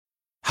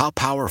How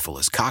powerful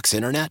is Cox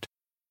Internet?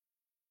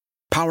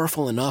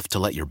 Powerful enough to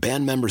let your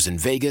band members in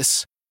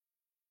Vegas,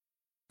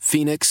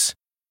 Phoenix,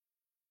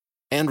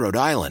 and Rhode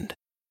Island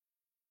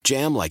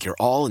jam like you're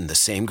all in the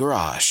same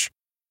garage.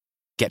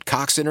 Get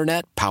Cox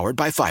Internet powered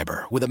by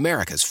fiber with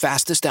America's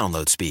fastest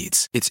download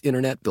speeds. It's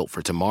internet built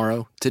for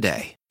tomorrow,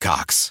 today.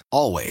 Cox,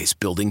 always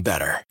building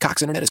better.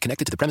 Cox Internet is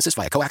connected to the premises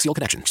via coaxial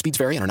connection. Speeds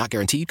vary and are not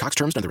guaranteed. Cox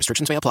terms and other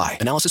restrictions may apply.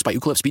 Analysis by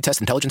Ookla Speed Test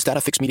Intelligence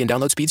Data. Fixed median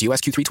download speeds. US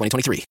Q3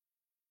 2023.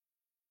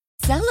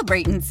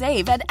 Celebrate and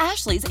save at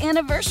Ashley's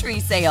Anniversary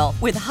Sale.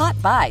 With Hot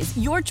Buys,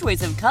 your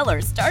choice of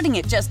colors starting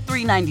at just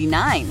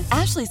 $3.99.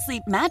 Ashley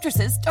Sleep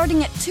mattresses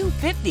starting at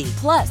 $2.50.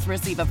 Plus,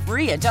 receive a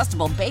free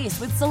adjustable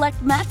base with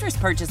select mattress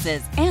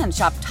purchases. And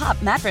shop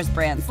top mattress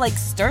brands like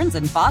Stearns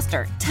 &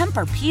 Foster,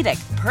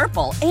 Tempur-Pedic,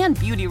 Purple, and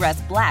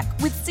Beautyrest Black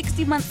with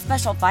 60-month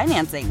special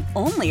financing.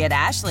 Only at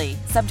Ashley.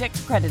 Subject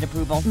to credit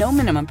approval. No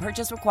minimum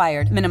purchase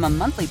required. Minimum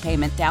monthly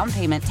payment, down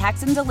payment,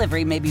 tax, and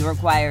delivery may be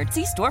required.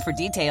 See store for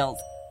details.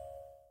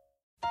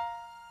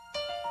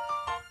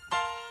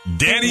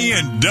 Danny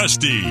and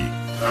Dusty.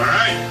 All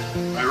right.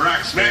 My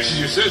rock smashes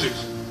your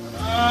scissors.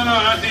 Oh, no,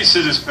 not these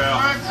scissors, pal.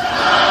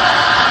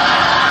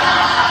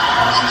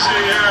 This is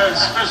a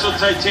special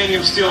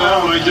titanium steel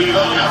alloy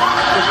developed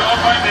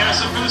by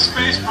NASA for the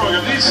space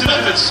program. These scissors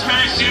that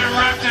smash you and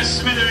wrap to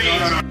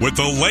smithereens. With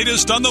the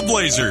latest on the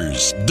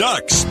Blazers,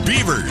 Ducks,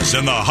 Beavers,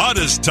 and the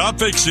hottest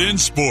topics in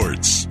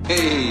sports.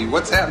 Hey,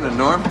 what's happening,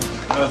 Norm?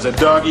 It's a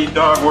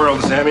dog-eat-dog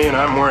world, Sammy, and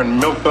I'm wearing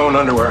milk-bone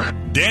underwear.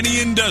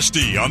 Danny and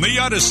Dusty on the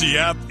Odyssey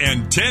app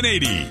and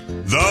 1080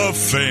 The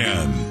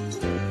Fan.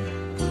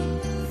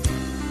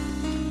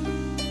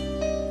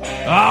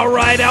 All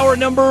right, hour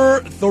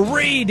number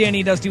 3.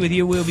 Danny Dusty with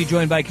you. We'll be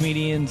joined by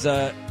comedians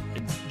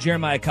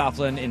Jeremiah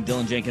Coughlin and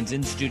Dylan Jenkins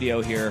in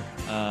studio here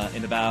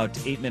in about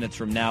 8 minutes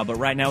from now. But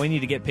right now we need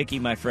to get picky,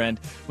 my friend.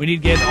 We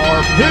need to get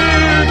our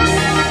picks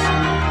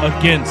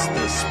against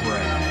the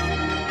spread.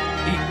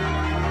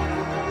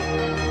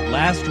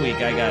 Last week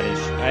I got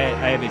issues.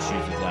 I have issues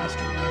with last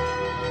week.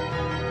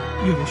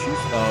 You have issues?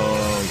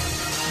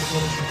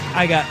 Oh,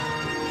 I got...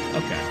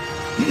 Okay.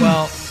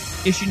 Well,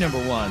 issue number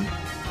 1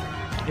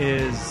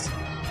 is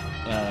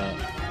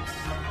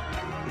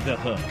the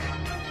hook.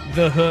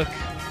 The hook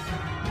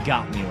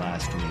got me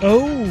last week.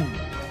 Oh.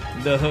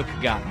 The hook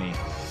got me.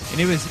 And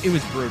it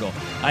was brutal.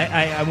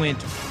 I went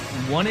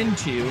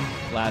 1-2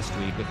 last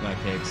week with my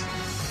picks,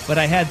 but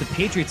I had the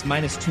Patriots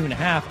minus 2.5.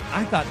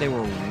 I thought they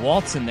were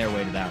waltzing their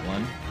way to that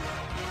one.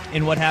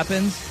 And what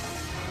happens?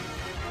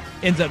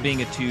 Ends up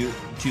being a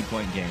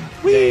two-point game.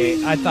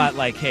 I thought,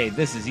 like, hey,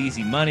 this is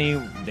easy money.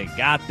 They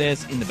got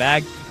this in the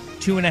bag.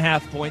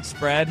 2.5 point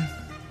spread,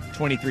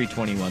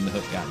 23-21. The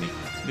hook got me.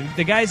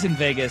 The guys in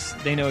Vegas,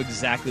 they know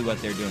exactly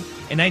what they're doing.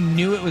 And I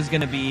knew it was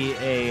going to be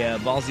a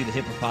Ballsy the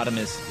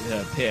Hippopotamus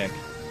pick.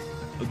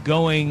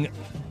 Going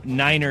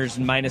Niners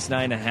minus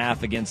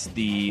 9.5 against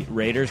the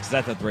Raiders, because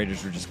I thought the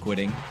Raiders were just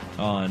quitting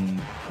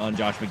on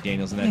Josh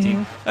McDaniels and that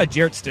team.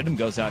 Jarrett Stidham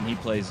goes out and he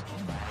plays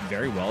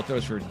very well.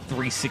 Throws for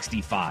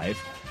 365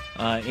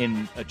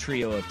 in a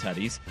trio of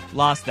tutties.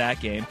 Lost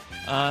that game.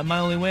 My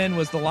only win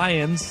was the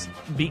Lions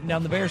beating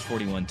down the Bears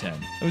 41-10.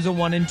 It was a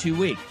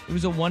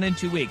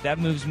 1-2 week. That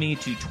moves me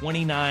to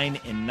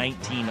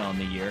 29-19 on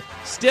the year.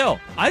 Still,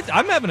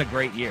 I'm having a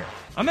great year.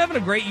 I'm having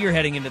a great year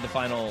heading into the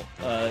final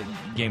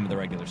game of the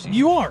regular season.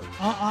 You are.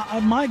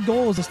 My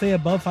goal is to stay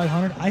above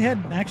 500. I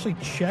hadn't actually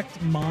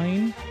checked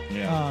mine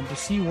to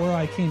see where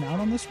I came out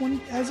on this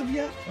one as of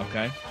yet.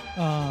 Okay.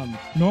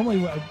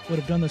 Normally I would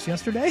have done this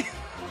yesterday.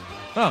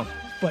 Oh.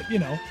 But, you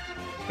know.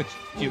 But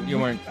you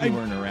weren't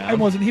around. I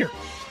wasn't here.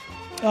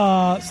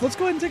 So let's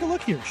go ahead and take a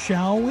look here,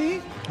 shall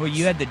we? Well,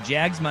 you had the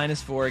Jags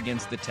minus 4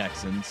 against the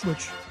Texans.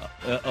 Which...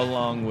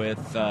 along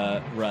with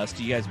Rust.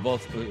 You guys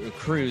both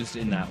cruised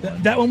in that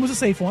one. That one was a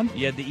safe one.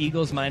 You had the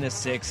Eagles minus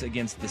 6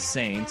 against the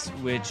Saints,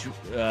 which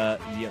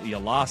you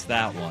lost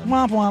that one.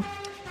 Womp womp.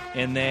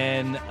 And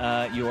then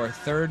your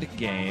third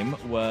game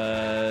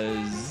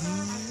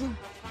was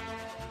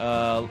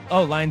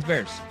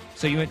Lions-Bears.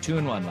 So you went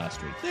 2-1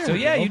 last week. There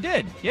we go. You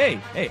did. Yay.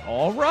 Hey,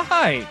 all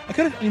right. I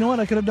could have. You know what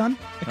I could have done?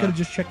 I could have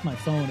just checked my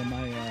phone and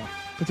my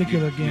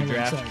particular game. Your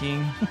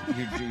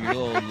your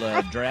little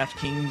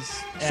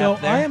DraftKings app So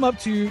there. I am up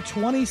to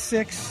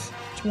 26,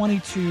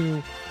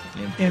 22,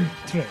 and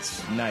 3.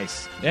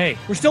 Nice. Hey,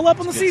 we're still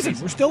up on the season.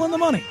 We're still in the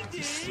money.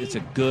 It's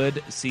a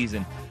good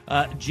season.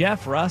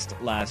 Jeff Rust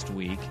last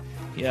week,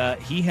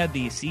 he had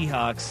the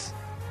Seahawks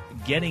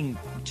getting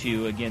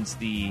 2 against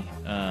the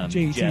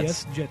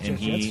Jets, and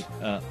he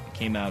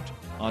came out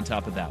on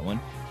top of that one.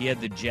 He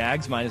had the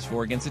Jags minus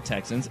 4 against the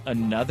Texans,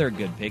 another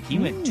good pick. He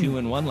went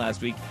 2-1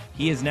 last week.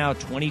 He is now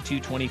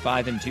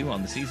 22-25-2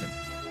 on the season.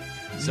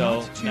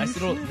 So nice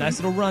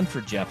little run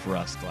for Jeff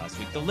Rust last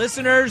week. The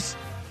listeners,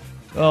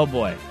 oh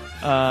boy,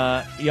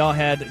 y'all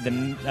had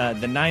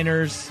the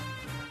Niners,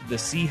 the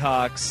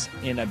Seahawks,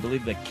 and I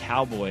believe the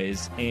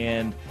Cowboys,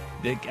 and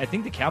I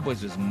think the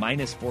Cowboys was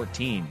minus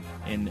 14,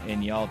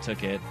 and y'all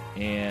took it,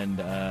 and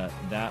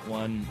that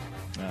one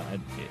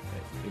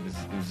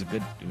it was a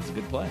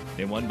good play.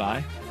 They won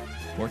by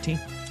 14.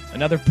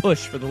 Another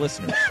push for the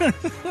listeners.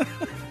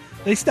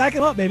 They stack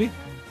them up, baby.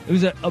 It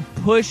was a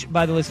push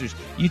by the listeners.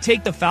 You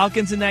take the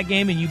Falcons in that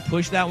game and you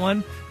push that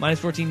one, minus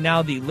 14.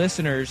 Now the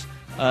listeners,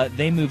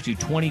 they move to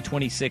 20,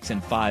 26,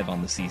 and 5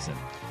 on the season.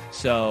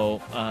 So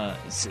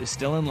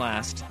still in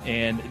last.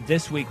 And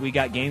this week we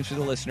got games for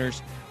the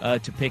listeners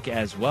to pick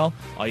as well.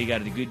 All you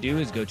got to do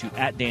is go to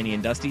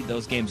 @DannyAndDusty.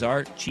 Those games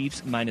are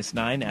Chiefs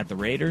 -9 at the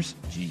Raiders.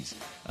 Jeez.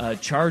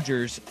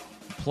 Chargers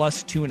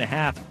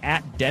 +2.5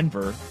 at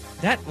Denver.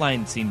 That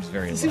line seems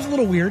very low. It seems a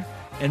little weird.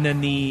 And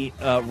then the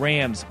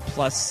Rams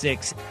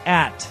 +6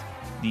 at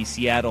the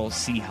Seattle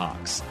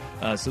Seahawks.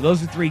 So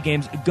those are 3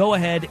 games. Go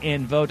ahead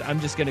and vote. I'm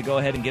just going to go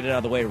ahead and get it out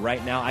of the way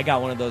right now. I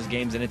got one of those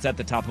games, and it's at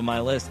the top of my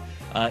list.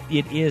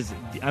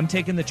 I'm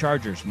taking the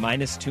Chargers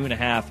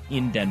 -2.5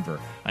 in Denver.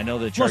 I know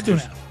the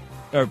Chargers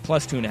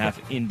 +2.5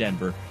 in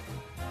Denver.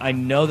 I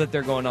know that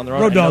they're going on the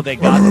road.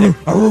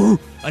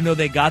 I know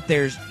they got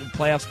their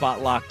playoff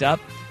spot locked up,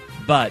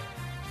 but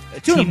a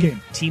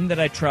team that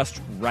I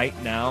trust right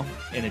now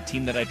and a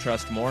team that I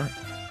trust more,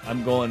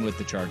 I'm going with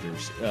the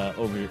Chargers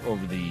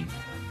over the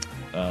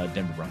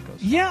Denver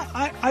Broncos. Yeah,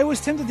 I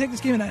was tempted to take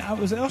this game, and I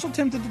was also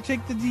tempted to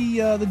take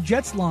the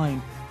Jets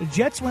line. The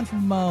Jets went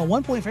from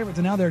 1-point favorite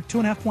to now they're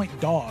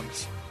 2.5-point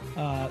dogs.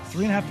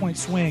 3.5-point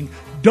swing.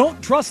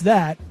 Don't trust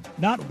that,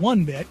 not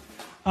one bit.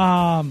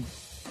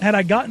 Had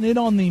I gotten it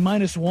on the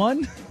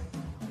 -1,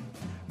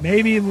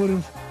 maybe it would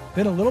have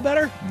been a little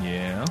better.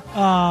 Yeah.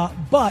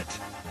 But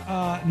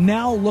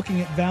now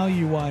looking at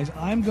value-wise,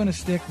 I'm going to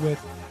stick with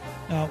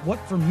what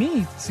for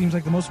me seems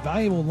like the most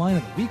valuable line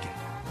of the weekend.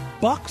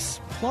 Bucks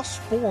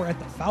 +4 at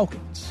the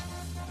Falcons.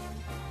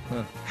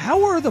 Huh.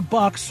 How are the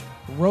Bucks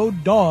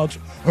road dogs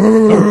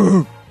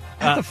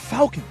at the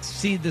Falcons?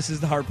 See, this is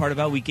the hard part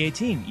about Week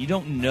 18. You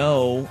don't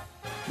know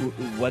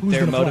what Who's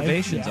their gonna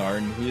motivations play? are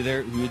and who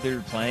they're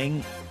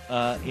playing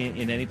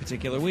in any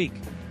particular week.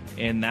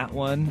 And that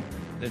one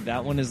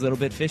is a little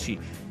bit fishy.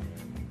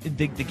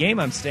 The game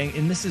I'm staying,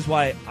 and this is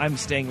why I'm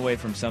staying away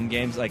from some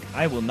games. Like,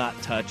 I will not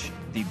touch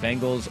the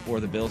Bengals or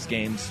the Bills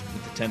games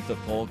with the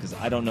 10-foot pole because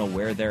I don't know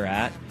where they're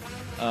at.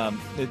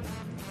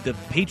 The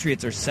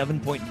Patriots are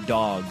 7-point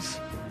dogs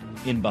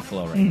in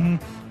Buffalo right now.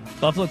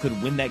 Buffalo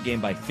could win that game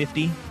by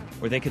 50,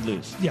 or they could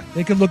lose. Yeah,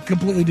 they could look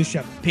completely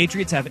disheveled.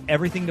 Patriots have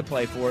everything to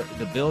play for.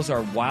 The Bills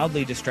are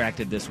wildly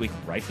distracted this week,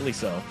 rightfully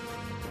so.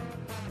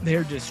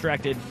 They're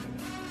distracted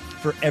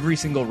for every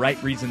single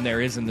right reason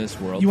there is in this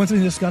world. You want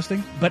something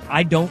disgusting? But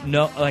I don't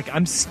know. Like,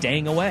 I'm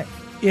staying away.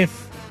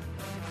 If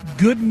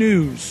good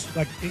news,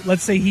 like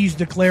let's say he's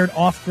declared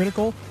off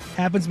critical,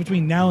 happens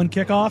between now and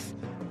kickoff,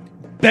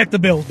 bet the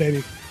Bills,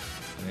 baby.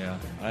 Yeah,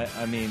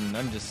 I mean,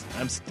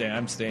 I'm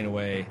staying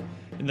away,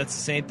 and that's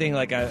the same thing.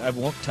 Like, I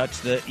won't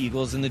touch the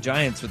Eagles and the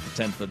Giants with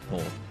the 10-foot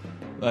pole.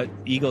 But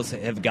Eagles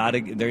have got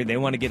to. They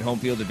want to get home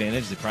field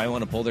advantage. They probably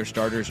want to pull their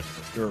starters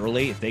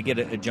early. If they get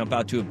a jump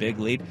out to a big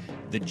lead,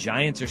 the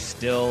Giants are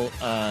still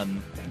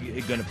going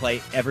to play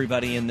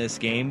everybody in this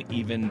game,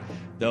 even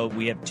though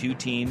we have 2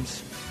 teams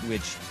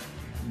which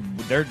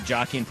they're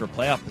jockeying for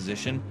playoff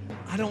position.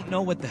 I don't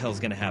know what the hell's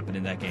going to happen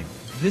in that game.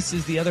 This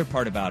is the other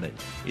part about it,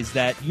 is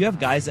that you have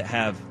guys that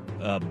have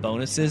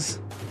bonuses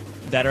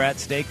that are at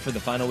stake for the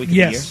final week of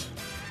the year.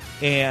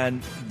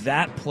 And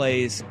that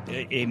plays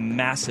a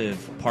massive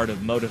part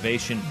of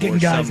motivation for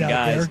some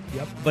guys.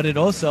 Yep. But it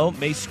also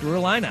may screw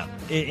a lineup.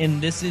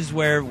 And this is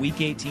where Week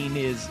 18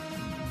 is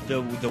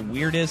the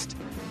weirdest,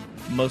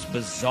 most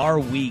bizarre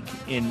week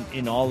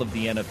in all of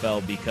the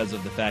NFL because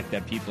of the fact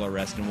that people are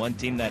resting. One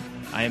team that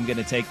I am going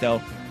to take,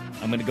 though,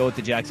 I'm going to go with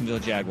the Jacksonville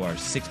Jaguars.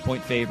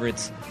 6-point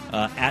favorites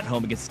at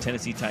home against the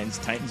Tennessee Titans.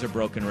 Titans are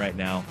broken right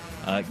now.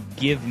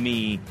 Give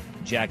me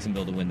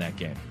Jacksonville to win that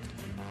game.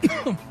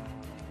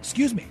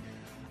 Excuse me.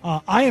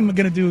 I am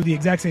going to do the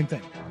exact same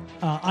thing.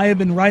 I have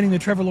been riding the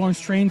Trevor Lawrence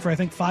train for, I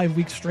think, 5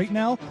 weeks straight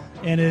now,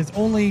 and it has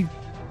only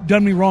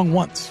done me wrong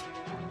once.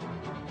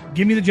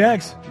 Give me the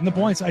Jags and the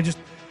points. If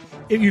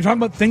you're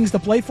talking about things to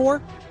play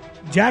for,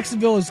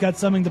 Jacksonville has got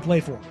something to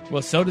play for.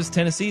 Well, so does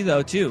Tennessee,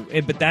 though, too.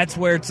 But that's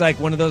where it's like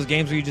one of those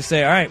games where you just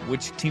say, all right,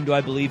 which team do I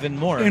believe in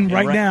more? And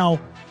right now,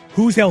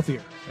 who's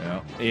healthier?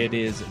 Yeah, it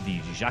is the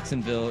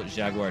Jacksonville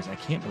Jaguars. I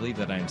can't believe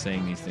that I am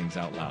saying these things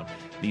out loud.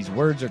 These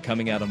words are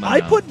coming out of my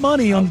mouth. I put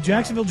money on the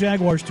Jacksonville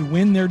Jaguars to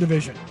win their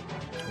division.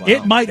 Wow.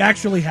 It might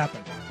actually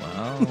happen.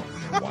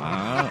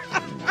 Wow.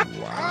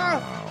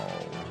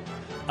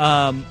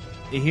 Wow.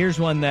 Here's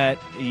one that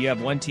you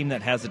have one team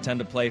that has a ton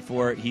to play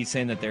for. He's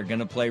saying that they're going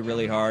to play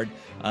really hard.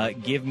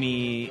 Give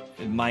me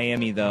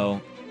Miami,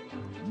 though.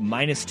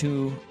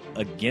 -2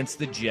 against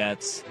the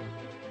Jets.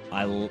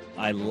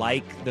 I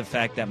like the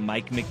fact that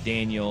Mike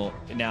McDaniel.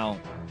 Now,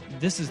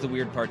 this is the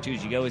weird part, too,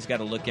 is you always got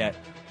to look at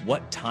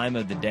what time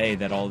of the day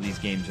that all these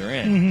games are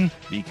in.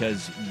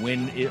 Because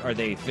when are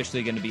they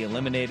officially going to be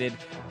eliminated?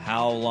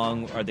 How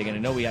long are they going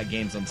to know? We got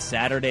games on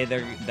Saturday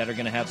that are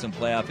going to have some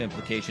playoff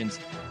implications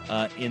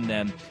in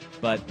them.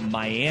 But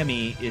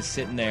Miami is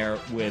sitting there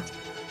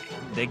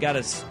they got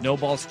a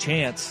snowball's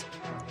chance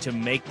to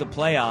make the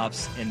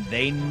playoffs, and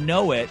they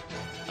know it.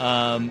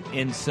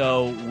 And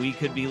so we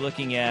could be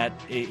looking at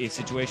a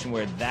situation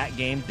where that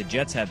game, the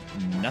Jets have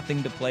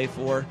nothing to play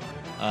for.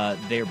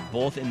 They're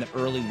both in the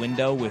early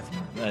window with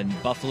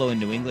Buffalo and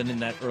New England in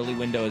that early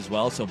window as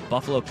well. So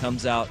Buffalo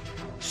comes out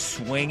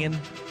swinging,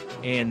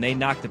 and they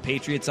knock the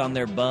Patriots on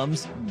their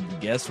bums.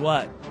 Guess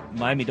what?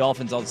 Miami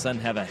Dolphins all of a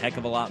sudden have a heck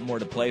of a lot more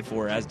to play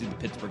for, as do the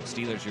Pittsburgh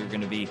Steelers, who are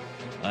going to be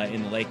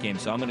in the late game.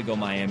 So I'm going to go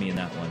Miami in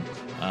that one.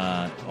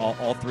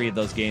 All three of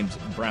those games,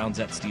 Browns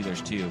at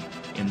Steelers too,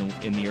 in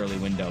the early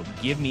window.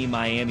 Give me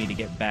Miami to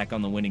get back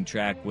on the winning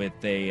track with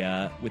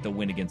a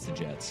win against the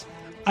Jets.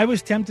 I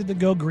was tempted to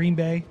go Green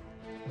Bay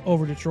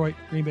over Detroit.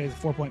 Green Bay is a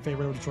 4-point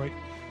favorite over Detroit.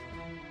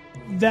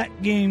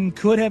 That game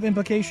could have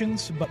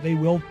implications, but they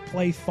will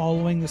play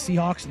following the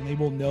Seahawks, and they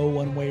will know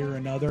one way or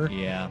another.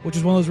 Yeah. Which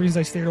is one of those reasons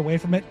I stayed away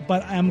from it.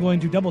 But I'm going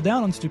to double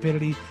down on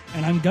stupidity,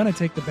 and I'm going to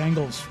take the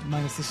Bengals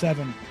minus the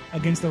 7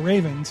 against the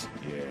Ravens.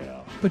 Yeah.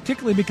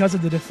 Particularly because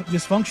of the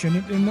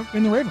dysfunction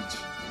in the Ravens.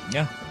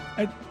 Yeah.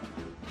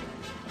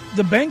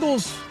 The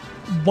Bengals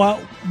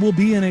will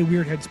be in a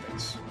weird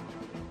headspace.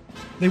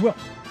 They will.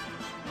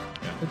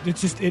 Yeah.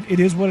 It's just it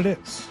is what it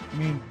is. I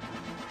mean,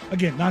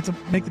 again, not to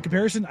make the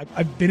comparison,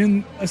 I've been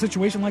in a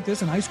situation like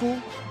this in high school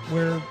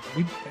where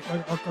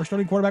our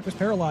starting quarterback was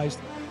paralyzed.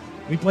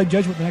 We played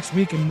Jesuit the next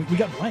week, and we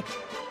got blanked.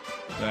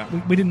 Yeah.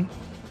 We didn't.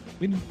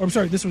 I'm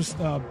sorry, this was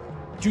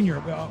junior.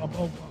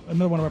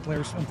 Another one of our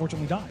players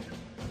unfortunately died.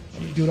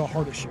 You do it all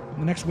hard this year.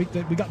 And the next week,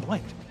 we got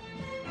blanked.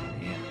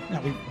 Yeah.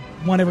 Now, we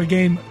won every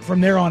game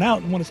from there on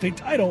out and won a state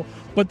title,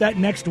 but that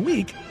next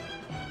week,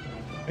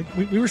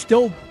 we were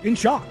still in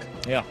shock.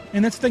 Yeah.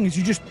 And that's the thing, is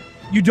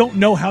you don't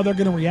know how they're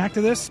going to react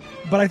to this,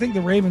 but I think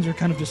the Ravens are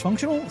kind of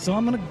dysfunctional, so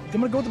I'm gonna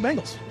go with the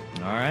Bengals.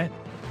 All right,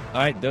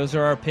 those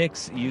are our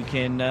picks. You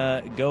can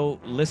go.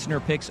 Listener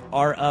picks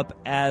are up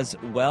as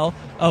well.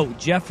 Oh,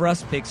 Jeff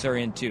Russ picks are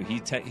in too.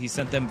 He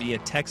sent them via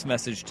text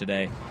message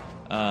today.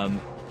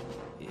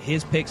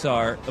 His picks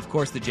are, of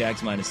course, the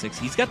Jags minus 6.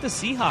 He's got the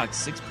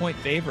Seahawks 6-point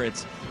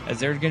favorites, as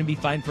they're going to be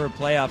fighting for a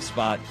playoff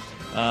spot.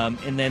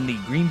 And then the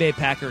Green Bay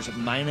Packers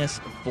minus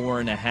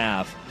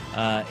 4.5.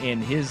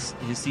 And his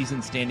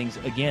season standings,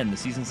 again, the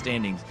season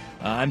standings.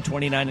 I'm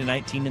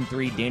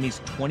 29-19-3. Danny's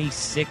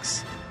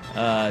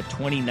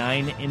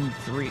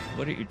 26-29-3.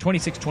 What are you?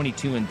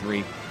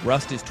 26-22-3.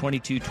 Rust is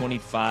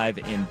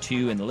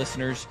 22-25-2. And the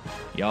listeners,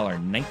 y'all are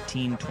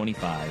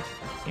 19-25-4.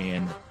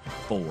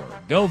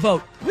 Go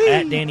vote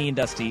at Danny and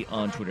Dusty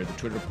on Twitter. The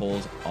Twitter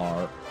polls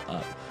are up.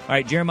 All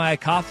right, Jeremiah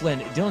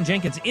Coughlin, Dylan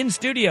Jenkins in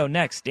studio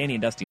next. Danny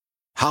and Dusty.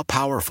 How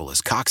powerful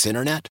is Cox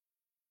Internet?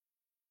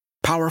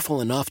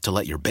 Powerful enough to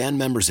let your band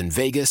members in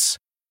Vegas,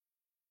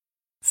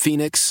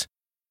 Phoenix,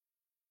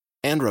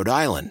 and Rhode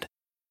Island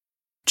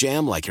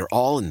jam like you're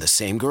all in the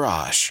same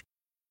garage.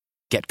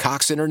 Get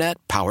Cox Internet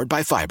powered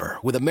by fiber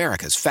with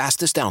America's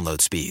fastest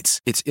download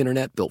speeds. It's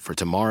internet built for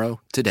tomorrow,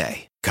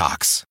 today.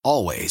 Cox,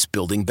 always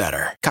building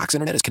better. Cox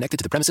Internet is connected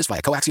to the premises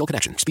via coaxial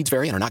connection. Speeds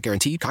vary and are not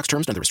guaranteed. Cox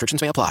terms and other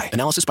restrictions may apply.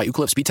 Analysis by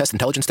Ookla Speed Test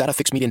Intelligence Data.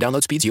 Fixed median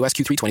download speeds. US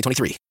Q3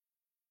 2023.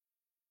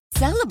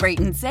 Celebrate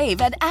and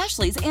save at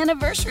Ashley's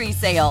Anniversary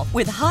Sale.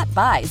 With Hot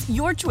Buys,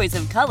 your choice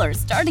of colors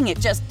starting at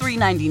just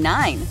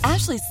 $3.99.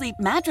 Ashley Sleep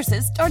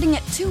mattresses starting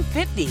at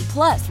 $2.50.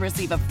 Plus,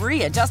 receive a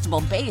free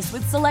adjustable base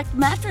with select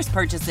mattress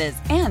purchases.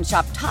 And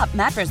shop top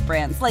mattress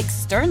brands like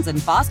Stearns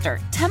 & Foster,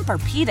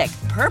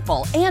 Tempur-Pedic,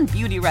 Purple, and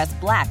Beautyrest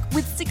Black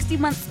with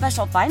 60-month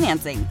special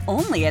financing.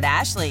 Only at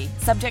Ashley.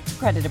 Subject to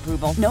credit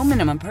approval. No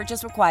minimum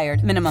purchase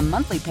required. Minimum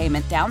monthly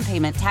payment, down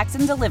payment, tax,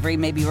 and delivery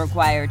may be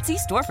required. See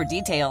store for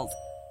details.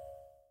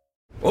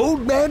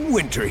 Old Man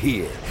Winter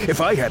here. If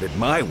I had it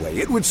my way,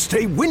 it would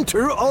stay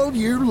winter all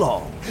year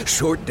long.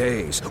 Short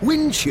days,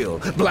 wind chill,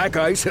 black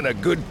ice, and a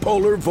good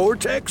polar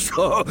vortex.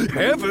 Oh,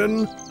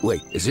 heaven!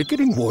 Wait, is it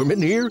getting warm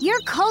in here?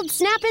 Your cold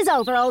snap is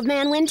over, Old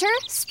Man Winter.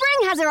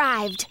 Spring has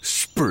arrived.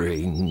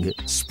 Spring.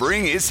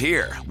 Spring is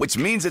here, which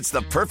means it's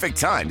the perfect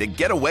time to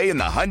get away in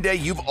the Hyundai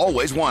you've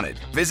always wanted.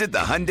 Visit the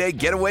Hyundai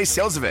Getaway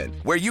Sales Event,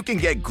 where you can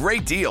get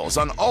great deals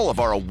on all of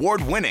our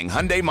award-winning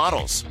Hyundai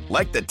models,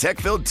 like the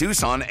tech-filled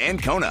Tucson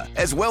and Kona,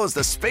 as well as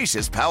the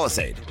spacious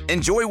Palisade.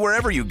 Enjoy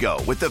wherever you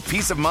go with the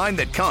peace of mind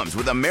that comes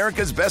with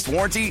America's best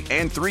warranty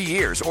and 3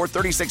 years or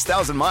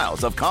 36,000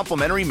 miles of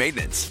complimentary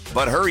maintenance.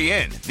 But hurry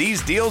in,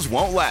 these deals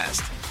won't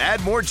last.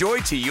 Add more joy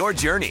to your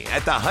journey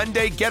at the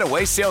Hyundai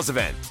Getaway Sales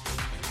Event.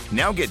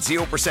 Now get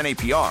 0%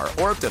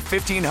 APR or up to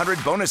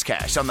 $1,500 bonus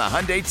cash on the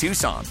Hyundai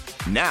Tucson.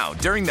 Now,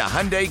 during the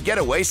Hyundai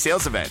Getaway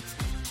Sales Event.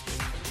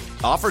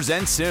 Offers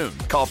end soon.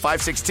 Call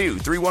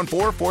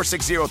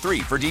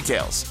 562-314-4603 for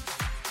details.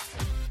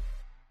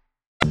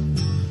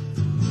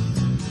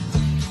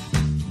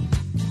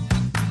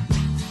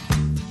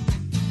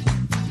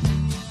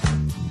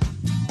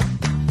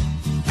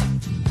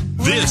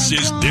 This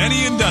is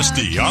Danny and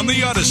Dusty on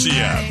the Odyssey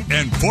app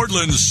and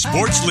Portland's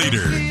sports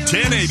leader,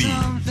 1080,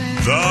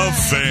 The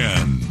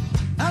Fan.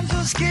 I'm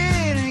so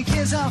scared in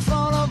case I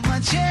fall off my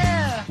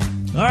chair.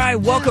 All right,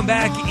 welcome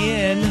back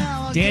in,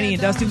 Danny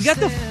and Dusty. We got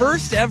the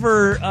first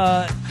ever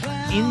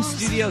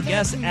in-studio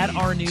guest at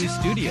our new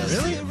studio.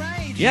 Really?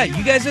 Yeah,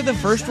 you guys are the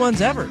first ones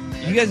ever.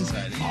 You guys,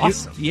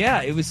 Awesome.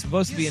 Yeah, it was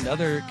supposed to be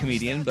another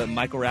comedian, but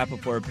Michael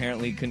Rappaport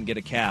apparently couldn't get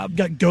a cab.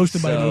 Got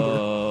ghosted by Uber.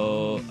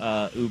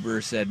 So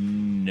Uber said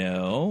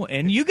no,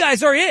 and you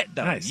guys are it.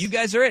 Though. Nice. You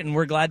guys are it, and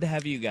we're glad to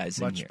have you guys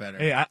in here. Better.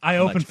 Hey, I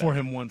opened for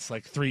him once,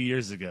 like 3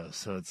 years ago,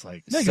 so it's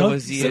like. There you So go.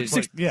 was he?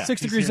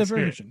 6 degrees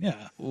separation.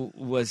 Yeah.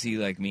 Was he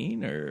like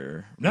mean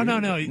or? No.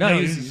 He I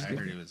was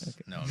heard he was.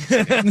 okay. No.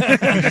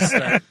 I'm just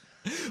kidding.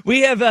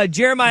 We have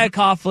Jeremiah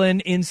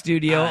Coughlin in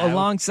studio.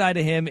 Alongside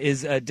of him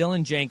is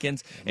Dylan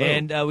Jenkins,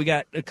 and we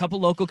got a couple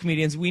local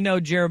comedians. We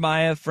know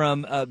Jeremiah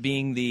from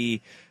being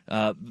the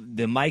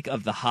Mike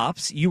of the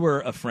Hops. You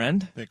were a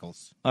friend.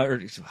 Pickles.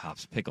 Or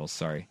Hops, Pickles.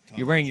 Sorry,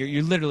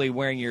 you're literally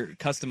wearing your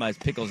customized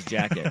Pickles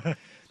jacket.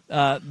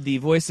 The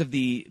voice of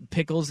the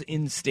Pickles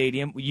in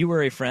Stadium. You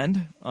were a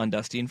friend on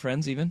Dusty and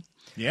Friends, even.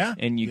 Yeah,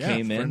 and you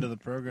came friend in of the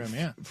program.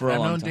 Yeah, for a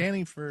long I've known time.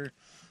 Danny for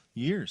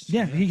years.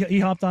 Yeah,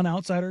 he hopped on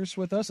Outsiders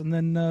with us, and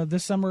then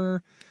this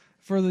summer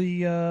for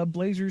the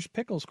Blazers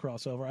Pickles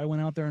crossover, I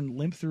went out there and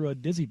limped through a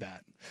dizzy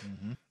bat.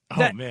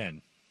 Oh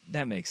man,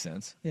 that makes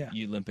sense. Yeah,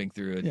 you limping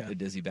through a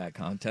dizzy bat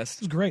contest.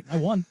 It was great. I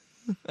won.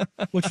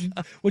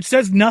 which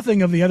says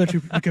nothing of the other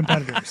two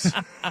competitors.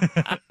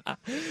 All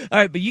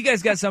right, but you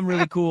guys got something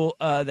really cool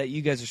that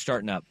you guys are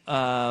starting up,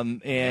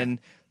 and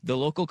the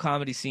local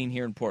comedy scene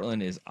here in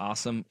Portland is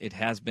awesome. It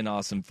has been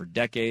awesome for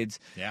decades.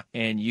 Yeah,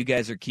 and you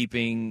guys are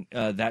keeping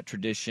that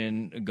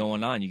tradition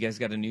going on. You guys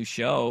got a new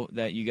show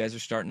that you guys are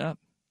starting up.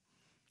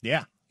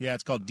 Yeah.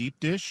 It's called Deep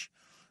Dish.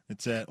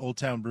 It's at Old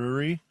Town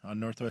Brewery on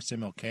Northwest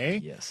MLK.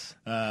 Yes.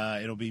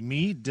 It'll be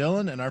me,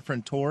 Dylan, and our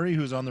friend Tori,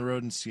 who's on the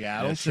road in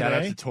Seattle today. Shout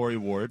out to Tori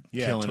Ward.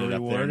 Yeah, killing Tori it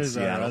up Ward there in is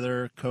Seattle. our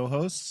other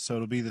co-host. So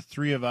it'll be the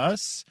three of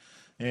us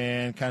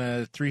and kind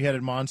of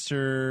three-headed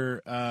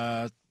monster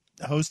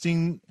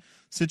hosting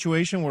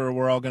situation where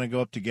we're all going to go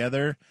up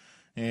together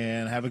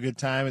and have a good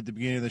time at the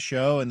beginning of the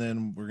show, and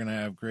then we're going to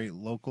have great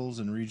locals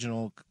and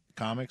regional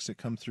comics that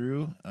come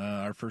through.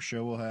 Our first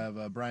show will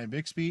have Brian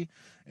Bixby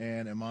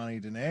and Imani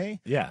Dene.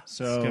 Yeah,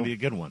 so it's going to be a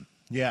good one.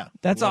 Yeah.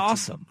 That's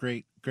lots of awesome.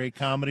 Great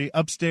comedy.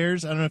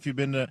 Upstairs, I don't know if you've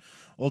been to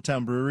Old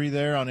Town Brewery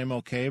there on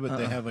MLK, but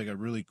they have like a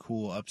really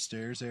cool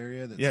upstairs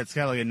area. That's it's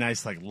got like a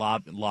nice like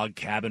log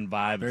cabin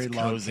vibe. Very it's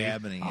log cozy.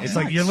 cabin-y, It's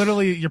yeah. like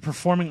you're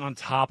performing on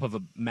top of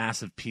a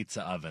massive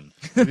pizza oven.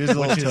 It is a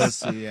little which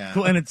toasty, yeah.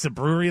 Cool, and it's a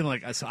brewery, and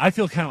like so I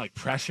feel kind of like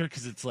pressure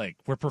because it's like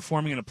we're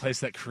performing in a place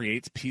that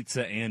creates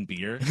pizza and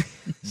beer,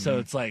 so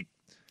it's like.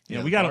 You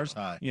know, Yeah, we the got bar's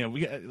high.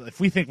 to. If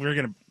we think we're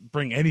going to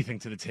bring anything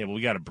to the table,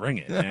 we got to bring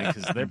it, man,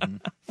 because they're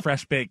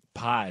fresh baked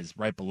pies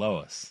right below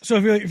us. So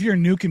if you're a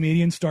new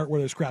comedian, start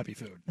where there's crappy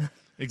food.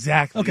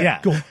 Exactly. Okay. Yeah.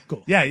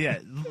 Cool. Yeah.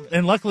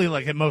 And luckily,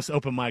 like at most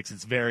open mics,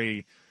 it's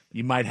very.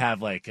 You might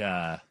have like.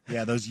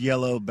 Those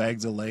yellow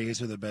bags of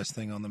Lay's are the best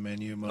thing on the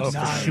menu. Most for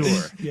of the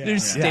sure. time. Yeah. They're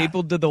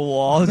stapled to the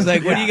wall. It's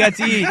like, what do you got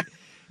to eat?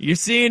 You're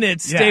seeing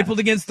it Yeah. stapled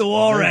against the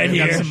wall right We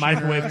got here. some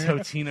microwave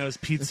Totino's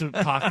pizza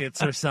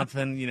pockets or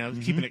something. You know,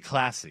 keeping it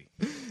classy.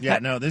 Yeah,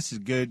 no, this is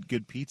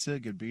good pizza,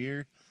 good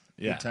beer,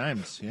 Yeah. good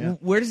times. Yeah.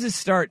 Where does this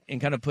start in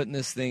kind of putting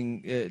this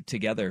thing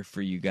together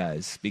for you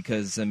guys?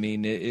 Because, I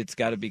mean, it's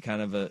got to be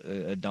kind of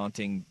a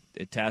daunting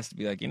task to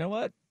be like, you know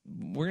what?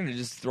 We're going to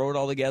just throw it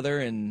all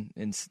together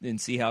and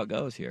see how it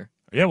goes here.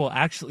 Yeah, well,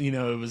 actually, you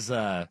know, it was.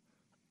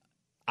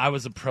 I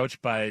was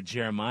approached by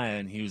Jeremiah,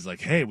 and he was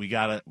like, "Hey, we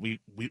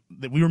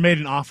were made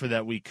an offer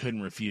that we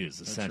couldn't refuse."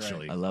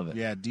 Essentially, I love it.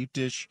 Yeah, Deep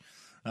Dish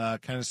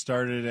kind of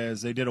started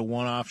as they did a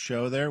one-off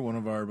show there. One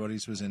of our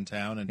buddies was in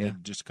town and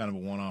did just kind of a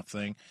one-off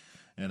thing.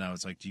 And I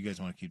was like, do you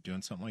guys want to keep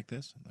doing something like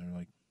this? And they were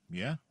like,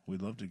 yeah,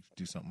 we'd love to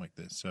do something like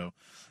this. So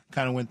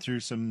kind of went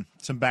through some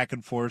back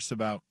and forth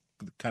about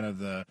kind of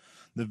the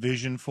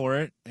vision for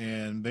it.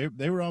 And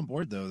they were on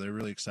board, though. They're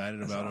really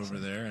excited about it over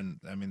there. And,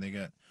 I mean, they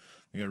got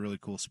really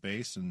cool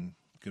space and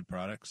good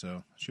product. So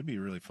it should be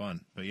really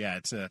fun. But, yeah,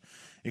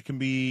 it can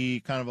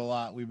be kind of a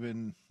lot. We've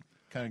been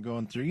kind of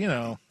going through, you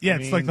know. Yeah,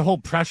 it's like the whole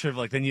pressure of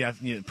like then you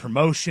have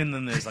promotion,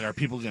 then there's like are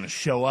people going to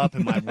show up?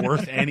 Am I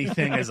worth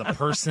anything as a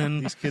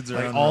person? These kids are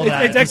like, on all the-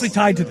 that. It's actually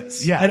tied to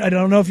this. Yeah. I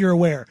don't know if you're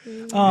aware.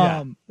 We're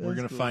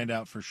going to find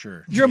out for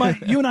sure. Jeremiah,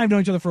 you and I have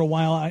known each other for a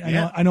while.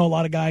 Yeah. I know a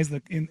lot of guys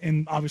that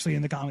in obviously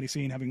in the comedy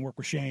scene, having worked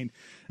with Shane.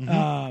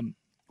 Mm-hmm.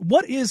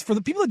 What is, for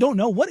the people that don't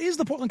know, what is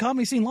the Portland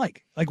comedy scene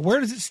like? Like, where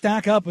does it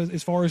stack up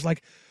as far as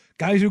like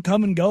guys who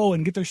come and go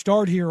and get their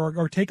start here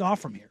or take off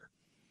from here?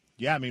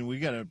 Yeah, I mean, we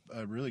got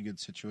a really good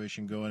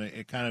situation going.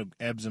 It kind of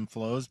ebbs and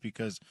flows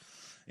because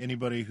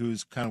anybody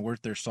who's kind of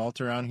worth their salt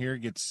around here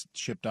gets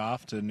shipped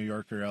off to New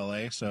York or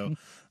L.A. So,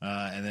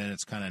 and then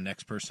it's kind of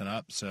next person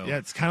up. So Yeah,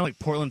 it's kind of like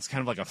Portland's kind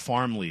of like a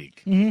farm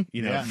league, you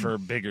know, for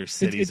bigger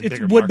cities. It's and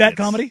bigger wood bet markets.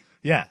 comedy?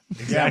 Yeah,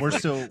 exactly.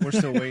 yeah, we're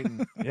still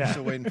waiting. Yeah. We're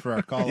still waiting for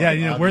our call. Yeah,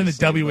 you know, we're in the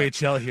obviously,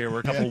 WHL here.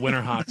 We're a couple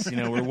Winterhawks. You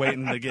know, we're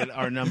waiting to get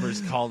our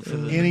numbers called for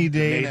the any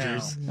day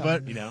majors. now.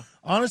 But you know,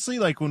 Honestly,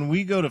 like when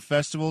we go to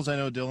festivals, I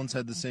know Dylan's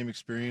had the same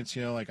experience.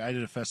 You know, like I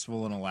did a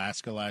festival in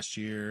Alaska last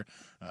year.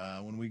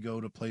 When we go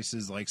to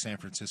places like San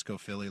Francisco,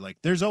 Philly, like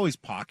there's always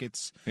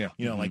pockets. Yeah.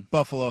 You know, like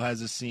Buffalo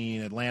has a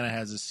scene, Atlanta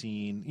has a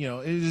scene. You know,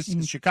 it's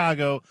just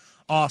Chicago,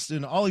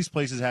 Austin, all these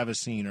places have a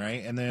scene,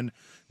 right? And then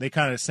they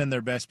kind of send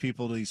their best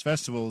people to these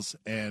festivals,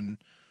 and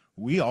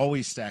we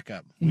always stack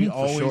up. We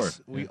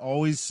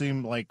always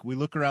seem like we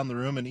look around the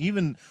room, and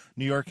even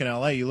New York and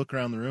LA, you look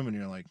around the room and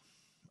you're like,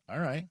 all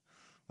right.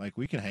 Like,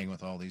 we can hang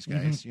with all these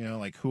guys, you know,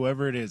 like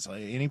whoever it is,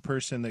 like any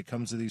person that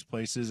comes to these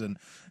places. And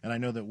I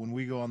know that when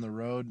we go on the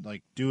road,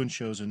 like doing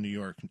shows in New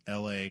York,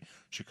 LA,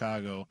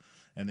 Chicago,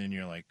 and then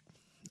you're like,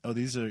 oh,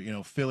 these are, you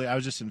know, Philly. I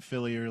was just in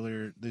Philly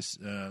earlier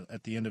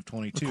at the end of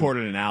 22.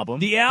 Recorded an album.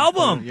 The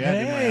album. Yeah,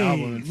 did my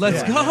album in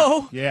Let's Philly.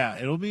 go. Yeah,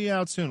 it'll be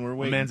out soon. We're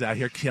waiting. My man's out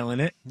here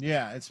killing it.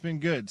 Yeah, it's been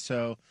good.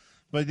 So,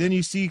 but then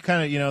you see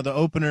kind of, you know, the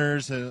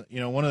openers. You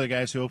know, one of the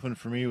guys who opened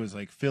for me was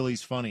like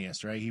Philly's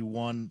funniest, right? He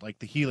won like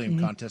the helium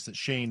contest that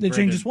Shane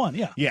just won,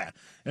 yeah. Yeah.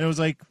 And it was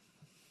like,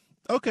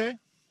 okay.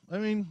 I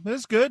mean,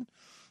 that's good.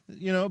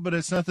 You know, but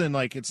it's nothing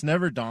like, it's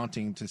never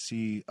daunting to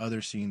see other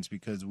scenes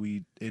because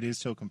it is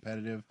so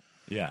competitive.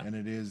 Yeah. And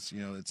it is,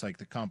 you know, it's like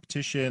the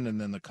competition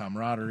and then the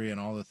camaraderie and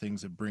all the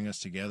things that bring us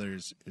together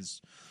is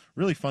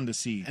really fun to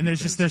see. And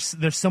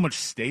there's so much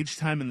stage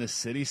time in this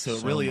city, so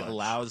it really much.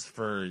 allows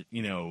for,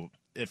 you know,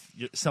 if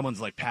someone's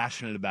like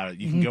passionate about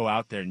it, you can go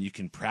out there and you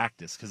can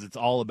practice because it's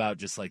all about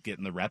just like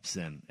getting the reps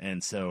in.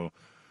 And so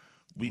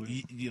we're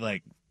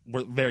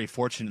very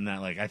fortunate in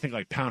that, like, I think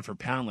like pound for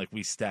pound, like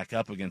we stack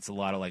up against a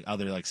lot of like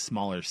other like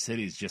smaller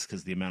cities just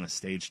because the amount of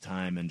stage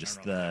time and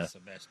just that's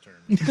the best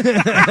term.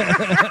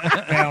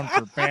 Pound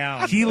for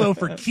pound, kilo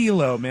for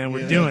kilo, man,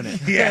 we're doing it.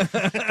 Yeah.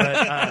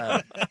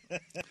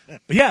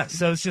 But yeah,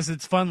 so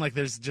it's fun. Like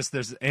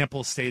there's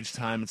ample stage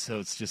time, so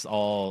it's just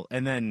all,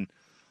 and then.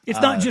 It's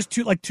not just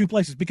two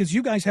places because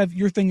you guys have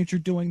your thing that you're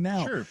doing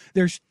now. Sure.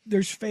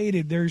 There's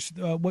Faded. There's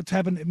what's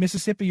happened in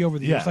Mississippi over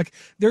the years. Yeah. Like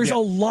there's a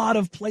lot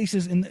of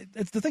places, and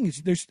that's the thing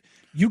is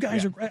you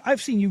guys are.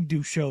 I've seen you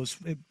do shows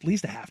at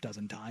least a half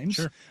dozen times.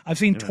 Sure. I've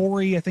seen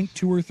Tori, I think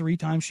 2 or 3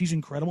 times. She's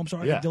incredible. I'm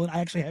sorry, Yeah. Dylan. I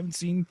actually haven't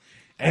seen.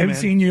 Hey, I haven't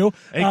man. seen you.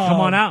 Hey, come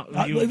on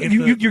out.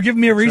 You're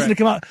giving me a reason to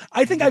come out.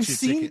 I think I've you a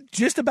seen ticket.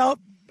 just about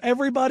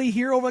everybody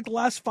here over like the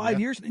last 5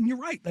 years, and you're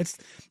right.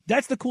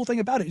 That's the cool thing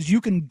about it is you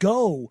can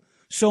go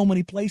so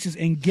many places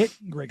and get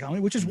great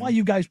comedy, which is why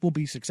you guys will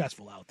be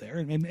successful out there.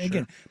 And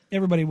again,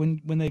 everybody, when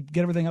they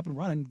get everything up and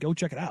running, go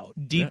check it out.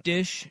 Deep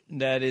Dish,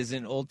 that is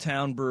in Old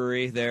Town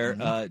Brewery there,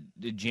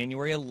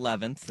 January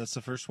 11th. That's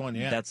the first one,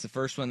 yeah. That's the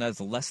first one.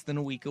 That's less than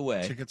a week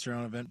away. Tickets are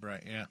on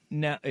Eventbrite, yeah.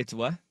 Now it's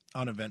what?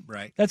 On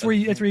Eventbrite. That's where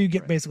you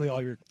get basically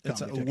all your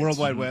It's a comedy tickets. World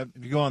Wide Web.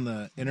 If you go on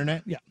the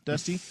internet, Yeah.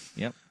 Dusty,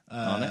 Yep.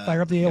 On it.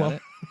 Fire up the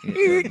Got AOL.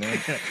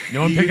 it.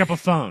 No one pick up a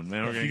phone,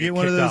 man. We're gonna you get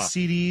one of kicked those off.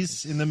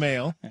 CDs in the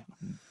mail.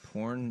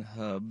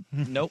 Pornhub.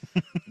 Nope,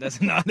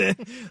 that's not it.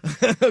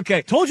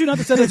 Okay. Told you not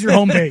to send us your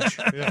homepage.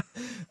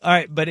 All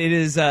right, but it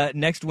is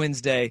next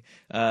Wednesday.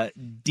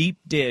 Deep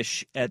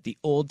Dish at the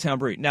Old Town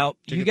Brewery. Now,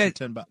 you guys,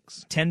 $10.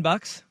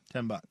 $10,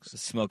 $10.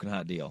 smoking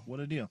hot deal. What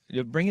a deal!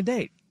 You bring a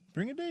date.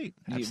 Bring a date.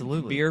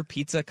 Absolutely. Beer,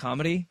 pizza,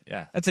 comedy.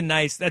 Yeah. That's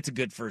a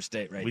good first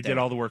date right We there. did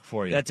all the work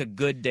for you. That's a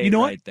good date You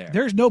know right what? there.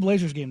 There's no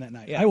Blazers game that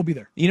night. Yeah. I will be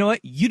there. You know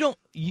what?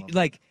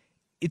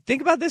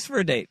 Think about this for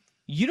a date.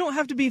 You don't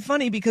have to be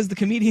funny because the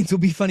comedians will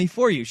be funny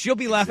for you. She'll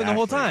be laughing the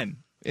whole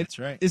time. That's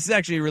right. This is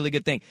actually a really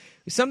good thing.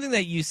 Something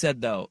that you said,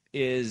 though,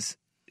 is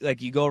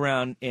like you go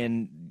around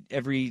and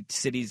every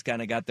city's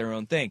kind of got their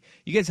own thing.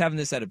 You guys having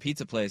this at a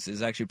pizza place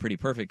is actually pretty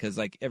perfect because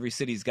like every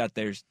city's got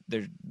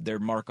their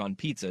mark on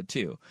pizza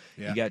too.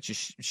 Yeah. You got your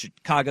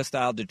Chicago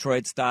style,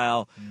 Detroit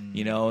style,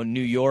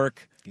 New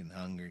York. Getting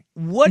hungry.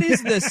 What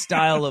is the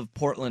style of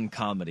Portland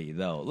comedy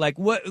though? Like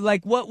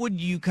what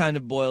would you kind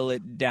of boil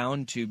it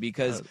down to?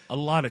 Because a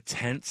lot of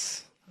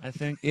tents, I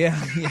think.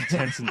 Yeah.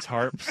 Tents and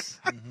tarps.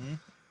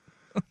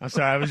 I'm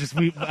sorry.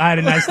 I had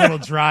a nice little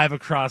drive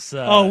across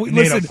NATO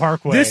listen,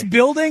 Parkway. This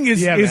building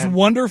is man.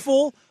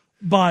 wonderful,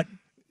 but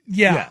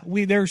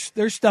there's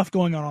stuff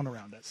going on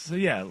around it. So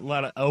yeah, a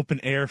lot of open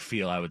air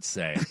feel, I would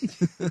say,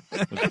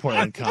 with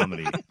Portland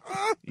comedy.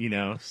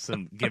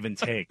 Some give and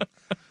take.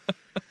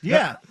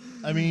 Yeah,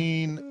 I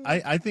mean,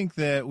 I think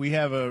that we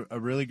have a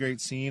really great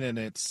scene, and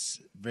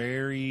it's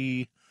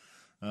very,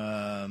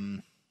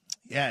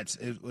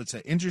 it's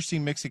an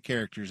interesting mix of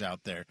characters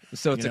out there.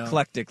 So it's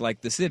eclectic,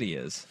 like the city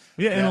is.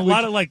 Yeah, and a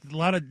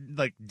lot of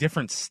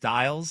different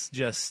styles,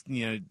 just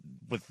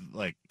with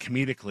like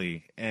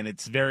comedically, and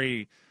it's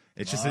very.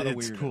 It's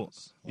cool.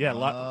 Yeah, a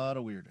lot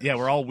of weirdos. Yeah,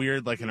 we're all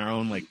weird, like in our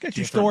own like. You got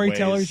your different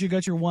storytellers, ways. you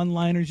got your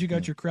one-liners, you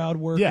got your crowd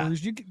workers. Yeah.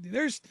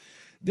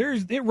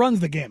 It runs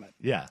the gamut.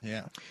 Yeah.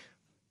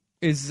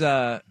 Is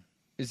it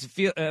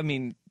feel? I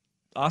mean,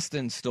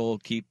 Austin stole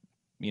keep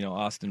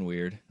Austin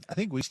weird. I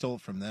think we stole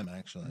it from them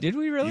actually. Did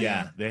we really?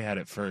 Yeah, they had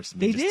it first.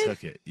 They We just did?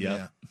 took it. Yep.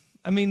 Yeah.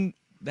 I mean,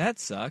 that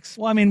sucks.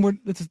 Well, I mean,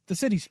 the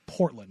city's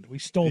Portland. We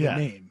stole the Yeah.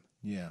 name.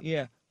 Yeah.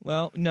 Yeah.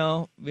 Well,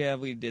 no, yeah,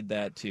 we did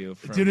that too.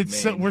 From Dude,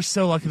 it's Maine. we're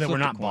so lucky that we're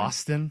Flipped a not coin.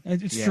 Boston.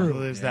 It's true.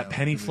 There's that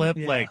penny flip.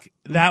 Yeah. Like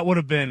that would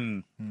have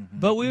been.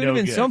 But we would have no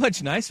been good. so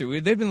much nicer.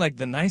 They've been like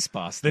the nice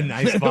Boston. The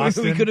nice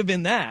Boston. We could have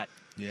been that.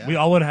 Yeah. We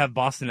all would have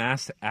Boston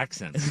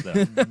accents, though.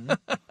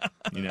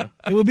 You know.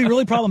 It would be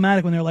really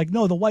problematic when they're like,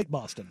 no, the white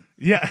Boston.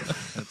 Yeah.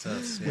 That's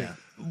us. Yeah.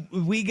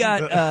 We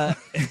got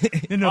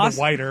the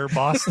whiter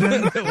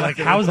Boston. Like,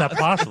 how is that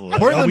possible?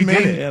 Portland, we did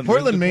Maine. it. Yeah,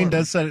 Portland, Maine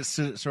Portland.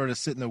 does sort of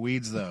sit in the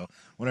weeds though.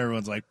 When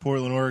everyone's like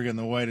Portland, Oregon,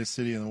 the whitest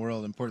city in the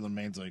world, and Portland,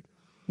 Maine's like,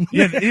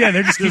 Yeah,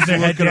 they're just keeping their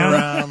head looking down.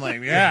 around,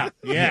 like, yeah.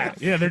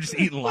 They're just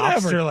eating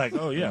lobster. Like,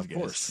 oh yeah, of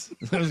course.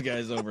 Those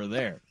guys over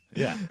there.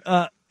 Yeah.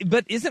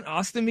 But isn't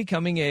Austin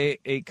becoming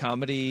a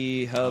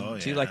comedy hub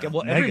too? Like,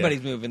 well, Mega.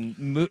 everybody's moving.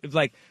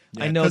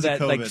 I know 'cause of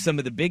that like COVID. some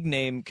of the big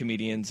name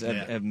comedians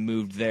have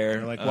moved there.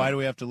 They're like, why do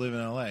we have to live in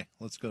L.A.?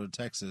 Let's go to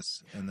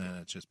Texas, and then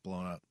it's just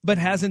blown up. But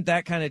hasn't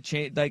that kind of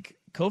changed? Like,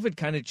 COVID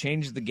kind of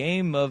changed the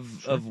game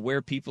of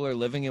where people are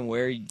living and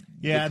where.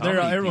 Yeah, the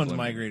comedy everyone's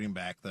people are- migrating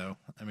back though.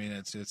 I mean,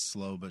 it's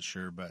slow but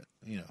sure, but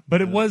you know.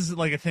 But it was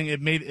like a thing.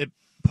 It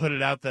put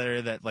it out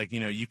there that like, you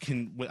know, you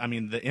can. I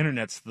mean, the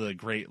internet's the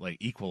great like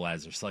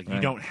equalizer. So like, you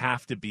Right. don't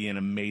have to be in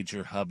a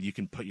major hub. You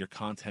can put your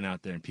content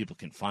out there, and people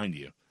can find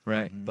you.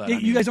 Right. But Yeah, I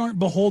you mean, guys aren't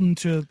beholden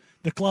to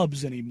the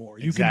clubs anymore.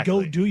 You can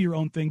Exactly. go do your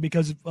own thing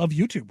because of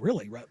YouTube,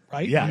 really,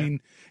 right? Yeah. I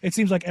mean, it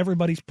seems like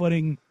everybody's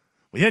putting.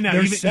 well, yeah, no,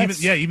 their even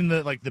sets- even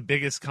the like the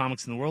biggest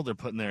comics in the world are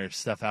putting their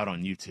stuff out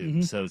on YouTube.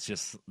 Mm-hmm. So it's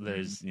just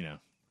there's you know,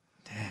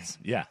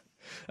 yeah.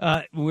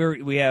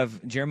 We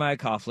have Jeremiah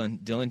Coughlin,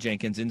 Dylan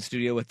Jenkins in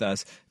studio with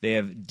us. They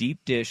have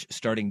Deep Dish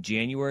starting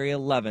January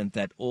 11th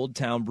at Old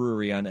Town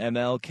Brewery on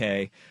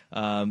MLK.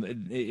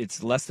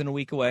 It's less than a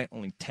week away,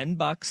 only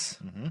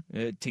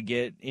 $10 to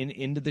get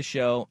into the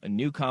show. A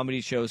new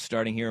comedy show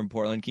starting here in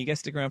Portland. Can you guys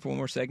stick around for one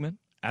more segment?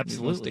 You wanna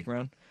Absolutely. stick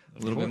around a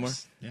little bit more.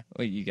 Yeah.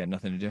 Oh, you got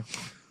nothing to do.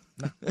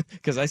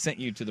 Because I sent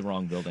you to the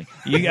wrong building.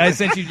 I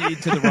sent you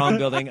to the wrong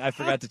building. I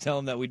forgot to tell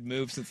him that we'd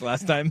moved since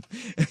last time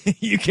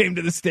you came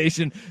to the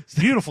station.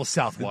 Beautiful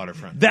South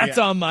Waterfront. That's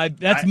Yeah.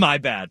 my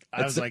bad.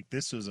 I was like,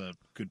 this was a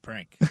good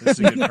prank. This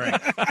is a good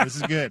prank. This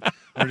is good.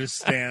 We're just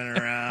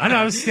standing around. I know.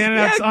 I was standing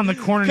Yeah, on the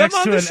corner come next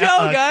on to the a show,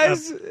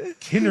 guys.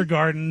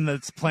 kindergarten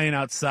that's playing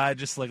outside,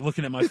 just like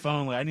looking at my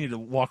phone. Like I need to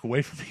walk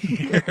away from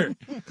here.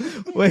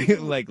 Wait,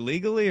 like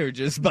legally or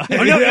just by?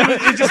 Oh, no,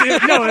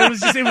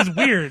 it was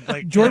weird.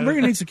 Like Jordan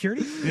Berger needs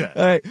security? Yeah.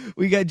 All right,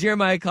 we got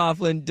Jeremiah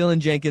Coughlin, Dylan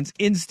Jenkins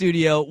in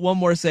studio. One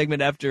more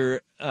segment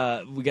after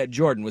we got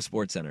Jordan with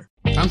SportsCenter.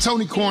 I'm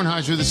Tony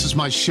Kornheiser. This is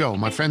my show.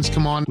 My friends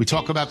come on. We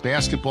talk about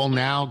basketball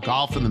now,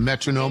 golf, and the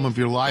metronome of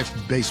your life,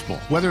 baseball.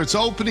 Whether it's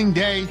opening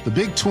day, the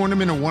big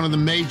tournament, or one of the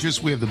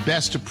majors, we have the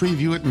best to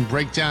preview it and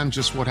break down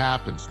just what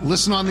happens.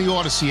 Listen on the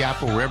Odyssey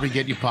app or wherever you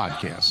get your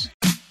podcasts.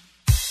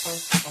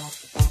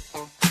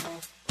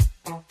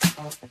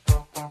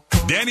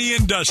 Danny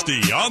and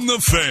Dusty on the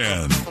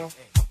Fan.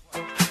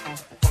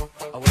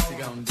 What you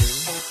gonna do?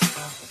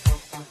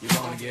 You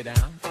gonna get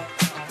down?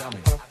 Tell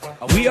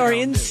me. We are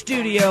in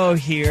studio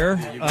here.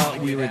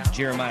 We were with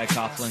Jeremiah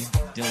Coughlin,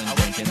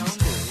 Dylan Jenkins.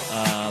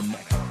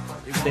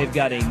 They've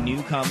got a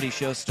new comedy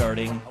show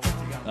starting.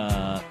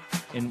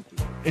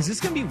 Is this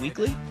going to be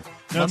weekly?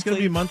 No, it's going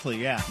to be monthly,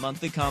 yeah.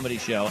 Monthly comedy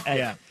show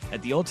at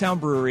the Old Town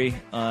Brewery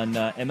on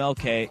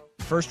MLK.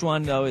 First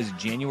one, though, is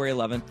January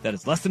 11th. That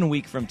is less than a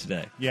week from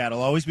today. Yeah,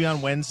 it'll always be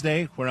on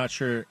Wednesday. We're not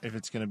sure if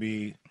it's going to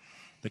be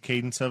the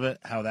cadence of it,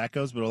 how that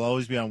goes, but it'll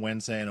always be on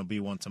Wednesday, and it'll be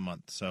once a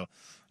month. So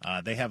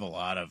they have a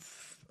lot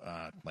of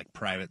like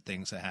private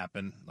things that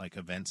happen, like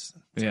events.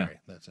 Sorry,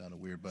 that sounded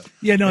weird, but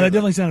Yeah, no, that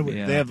definitely sounded weird.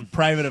 Yeah. they have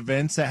private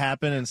events that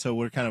happen, and so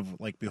we're kind of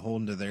like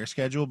beholden to their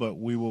schedule, but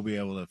we will be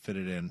able to fit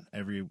it in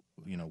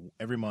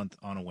every month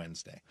on a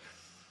Wednesday.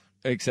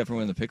 Except for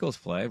when the Pickles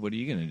play. What are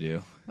you going to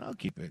do? I'll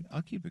keep it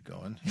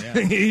going. Yeah,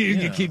 you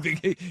can keep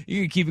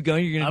it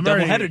going. You're going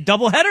I'm to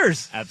double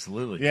headers.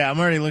 Absolutely. Yeah, I'm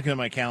already looking at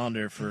my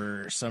calendar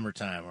for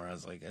summertime, where I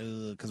was like,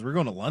 because we're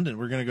going to London.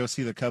 We're going to go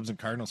see the Cubs and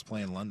Cardinals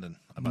play in London.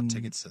 I bought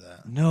tickets to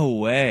that. No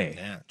way.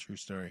 Yeah, true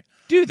story.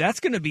 Dude, that's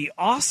going to be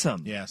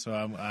awesome. Yeah, so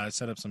I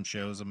set up some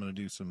shows. I'm going to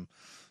do some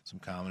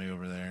comedy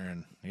over there,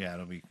 and yeah,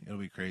 it'll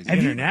be crazy.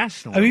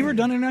 International. Have you ever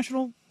done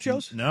international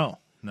shows? No.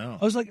 I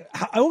was like,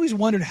 I always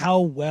wondered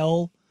how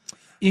well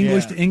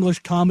English to English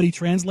comedy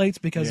translates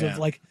because of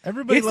like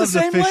everybody it's loves the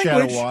same a fish language.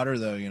 out of water,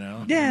 though. You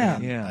know. Yeah, I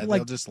mean, yeah. they'll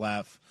Like- just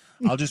laugh.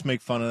 I'll just make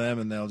fun of them,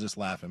 and they'll just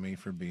laugh at me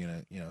for being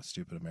a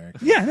stupid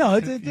American. Yeah, no,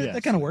 Yeah.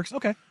 that kind of works.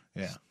 Okay.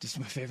 Yeah. Just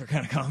my favorite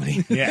kind of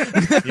comedy.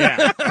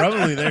 Yeah.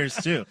 Probably theirs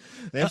too.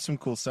 They have some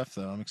cool stuff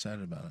though. I'm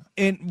excited about it.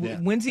 And Yeah.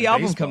 when's the And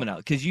album baseball. coming out?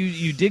 Because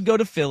you did go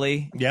to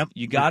Philly. Yep.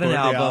 You got an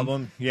Recorded the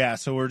album. Yeah,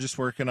 so we're just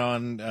working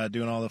on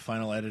doing all the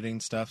final editing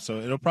stuff. So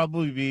it'll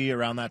probably be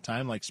around that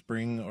time, like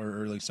spring or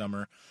early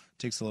summer.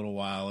 Takes a little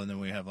while, and then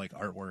we have like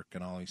artwork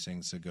and all these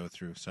things to go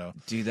through. So,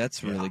 Dude,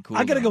 that's really cool.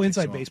 I got to though. go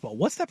inside baseball.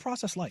 What's that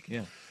process like?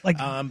 Yeah. Like,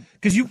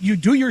 because you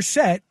do your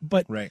set,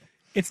 but right.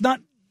 it's not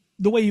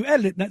the way you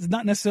edit it. It's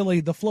not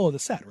necessarily the flow of the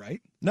set, right?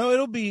 No,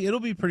 it'll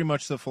be pretty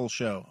much the full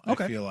show.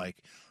 Okay. I feel like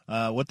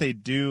what they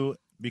do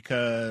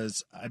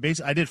because I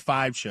did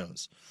 5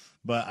 shows,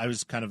 but I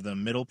was kind of the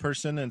middle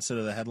person instead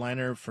of the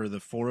headliner for the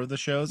 4 of the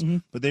shows. Mm-hmm.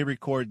 But they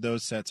record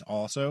those sets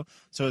also,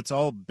 so it's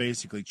all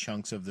basically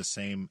chunks of the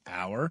same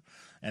hour.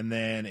 And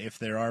then if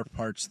there are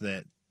parts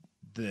that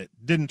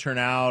didn't turn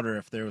out, or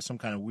if there was some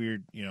kind of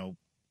weird,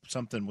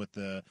 something with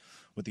the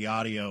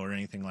audio or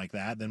anything like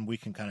that, then we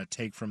can kind of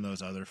take from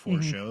those other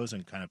 4 shows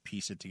and kind of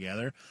piece it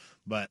together.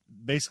 But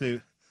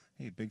basically,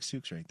 hey, Big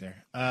Sook's right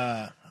there.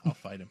 I'll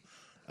fight him.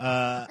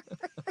 How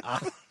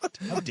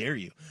dare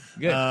you?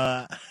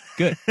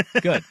 Good.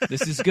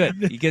 This is good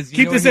because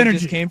Keep this energy.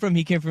 He came from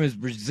his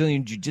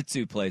Brazilian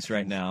jiu-jitsu place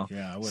right now.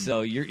 Yeah, I wouldn't.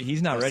 So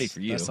he's not ready for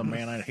you. That's a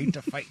man I'd hate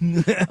to fight.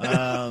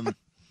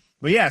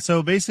 But yeah,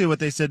 so basically what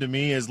they said to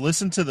me is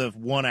listen to the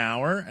 1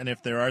 hour, and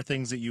if there are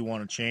things that you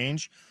want to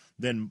change,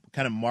 then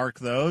kind of mark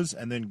those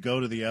and then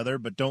go to the other,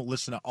 but don't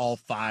listen to all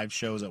 5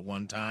 shows at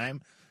one time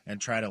and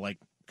try to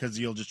because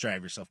you'll just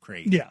drive yourself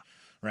crazy. Yeah.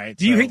 Right?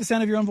 Do you hate the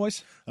sound of your own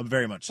voice?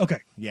 Very much so. Okay.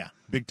 Yeah,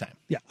 big time.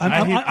 Yeah, I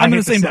I'm in hate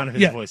the same sound boat.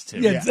 of his voice,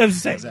 too. Yeah, I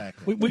was saying.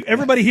 Exactly.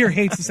 Everybody here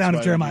hates the sound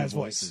That's of why we Jeremiah's do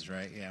voice. voices,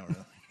 right? Yeah.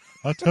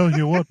 I tell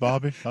you what,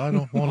 Bobby, I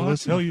don't want to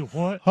listen. Tell you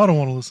what. I don't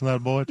want to listen to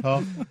that boy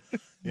talk.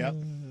 Yep.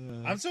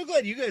 I'm so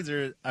glad you guys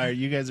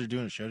are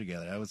doing a show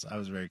together. I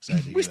was very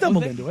excited. We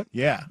stumbled into it.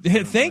 Yeah.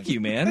 Thank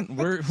you, man.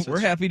 We're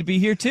happy to be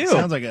here too. It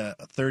sounds like a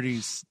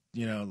 30s,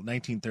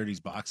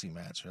 1930s boxing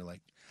match, or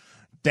like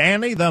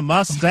Danny the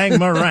Mustang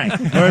Meringue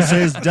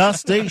versus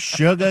Dusty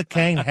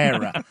Sugarcane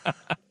Hera.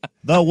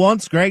 The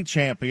once great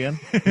champion,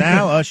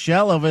 now a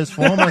shell of his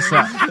former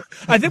self.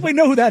 I think we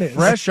know who that is.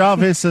 Fresh off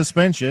his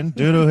suspension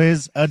due to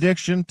his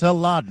addiction to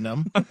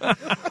laudanum,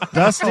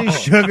 Dusty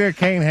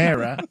Sugarcane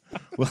Hera.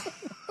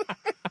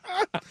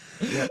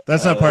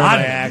 That's not part of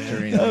my act or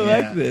anything.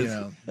 I like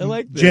this. I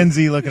like this. Gen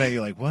Z looking at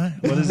you like, what?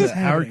 What is it?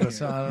 Howard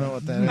Cosell? I don't know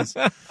what that is.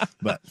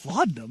 But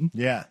laudanum?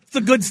 Yeah. It's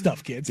the good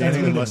stuff, kids.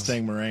 Danny the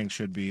Mustang Meringue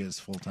should be his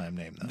full-time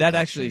name, though. That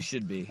actually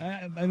should be.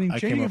 I mean,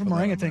 changing it from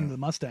orangutan to the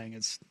Mustang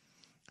is...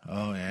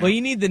 Oh, yeah. Well,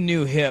 you need the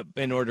new hip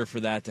in order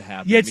for that to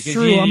happen. Yeah, it's because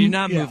true. You're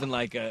not moving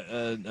like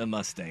a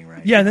Mustang,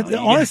 right? Yeah,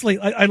 now. honestly,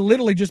 I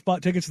literally just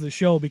bought tickets to the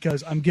show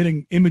because I'm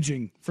getting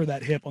imaging for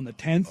that hip on the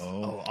 10th.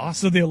 Oh,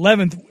 awesome. So the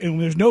 11th,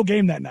 and there's no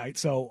game that night,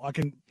 so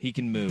he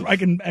can move. I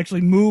can actually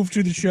move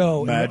to the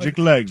show. Magic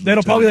legs.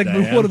 That'll probably be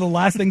Dan. one of the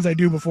last things I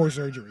do before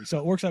surgery, so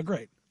it works out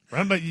great.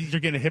 Remember, you're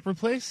getting a hip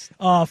replaced?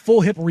 Full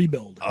hip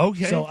rebuild.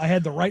 Okay. So I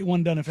had the right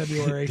one done in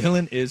February.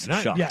 Dylan is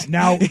shocked. Yeah,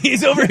 now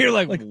he's over here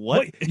like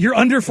what? You're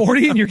under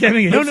 40 and you're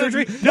getting a hip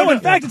surgery? No, in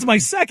fact, it's my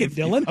second,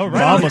 Dylan. Oh, right.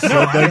 Mama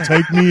said they'd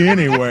take me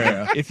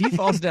anywhere. If he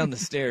falls down the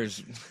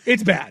stairs,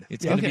 it's bad.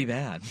 It's going to be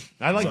bad.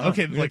 I like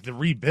like the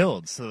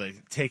rebuild. So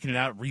like taking it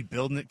out,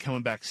 rebuilding it,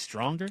 coming back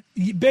stronger.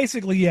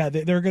 Basically, yeah,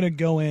 they're going to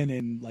go in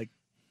and like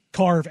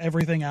carve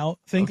everything out.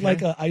 Think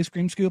like an ice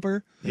cream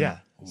scooper. Yeah.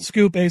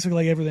 Scoop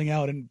basically everything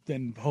out and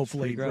then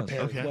hopefully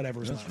repair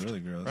whatever's That's left.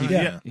 really gross.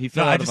 He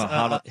fell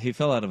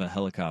out of a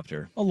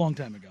helicopter a long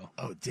time ago.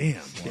 Oh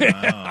damn!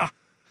 Wow.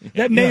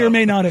 That may or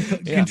may not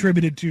have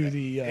contributed to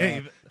the.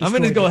 I'm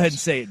going to go ahead and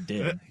say it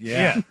did.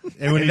 Yeah.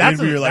 And when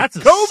that's you're like, that's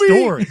a Kobe!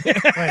 story.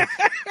 Like,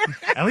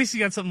 at least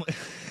you got something.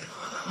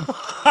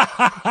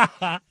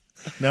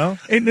 No? No,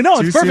 it's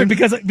Too perfect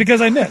soon?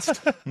 because I missed.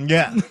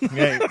 Yeah.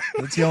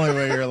 That's the only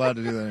way you're allowed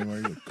to do that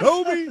anymore.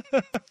 Kobe!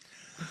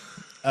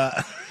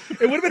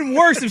 It would have been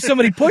worse if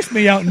somebody pushed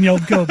me out and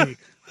yelled Kobe.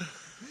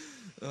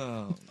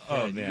 Oh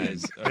man!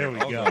 There we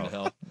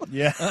go.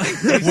 Yeah.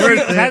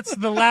 That's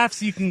the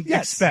laughs you can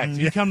expect.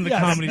 You come to the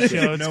comedy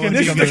show. It's going to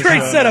This be is the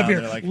great setup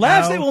here. Like,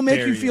 laughs how that will make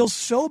dare you feel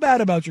so bad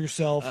about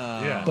yourself,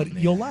 but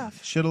you'll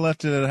laugh. Should have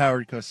left it at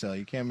Howard Cosell.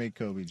 You can't make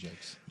Kobe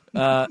jokes.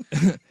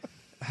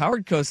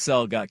 Howard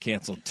Cosell got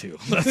canceled too.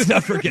 Let's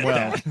not forget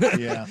that.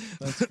 Yeah,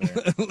 that's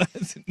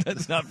fair.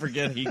 let's not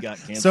forget he got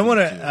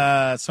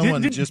canceled.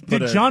 Someone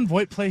did John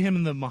Voight play him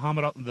in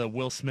the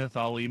Will Smith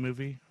Ali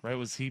movie? Right?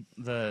 Was he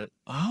the?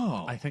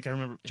 Oh, I think I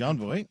remember John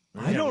Voight.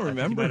 I don't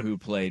remember who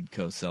played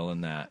Cosell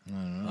in that. I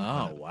don't know.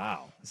 Oh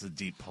wow, it's a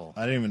deep pull.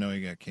 I didn't even know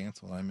he got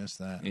canceled. I missed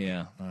that.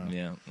 Yeah,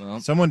 yeah.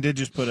 Well, someone did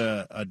just put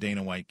a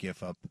Dana White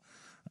gif up.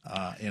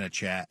 In a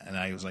chat, and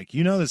I was like,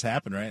 this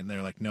happened, right? And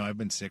they're like, no, I've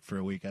been sick for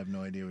a week. I have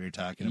no idea what you're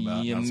talking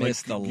about. You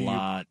missed a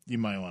lot. You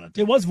might want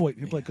to. It was Voight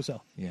who played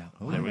Cosell. Yeah.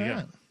 There we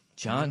go.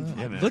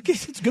 John, look,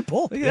 it's a good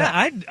pull. Look at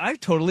that. I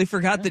totally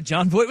forgot that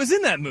John Voight was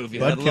in that movie.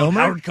 Bud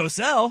Kilmer? Howard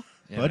Cosell.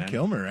 Bud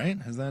Kilmer, right?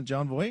 Is that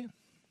John Voight?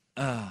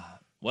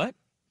 What?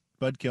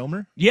 Bud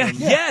Kilmer?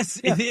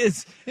 Yes, it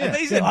is. Yeah. And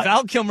they said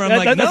Val Kilmer. I'm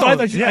like, that's no.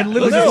 what I thought. I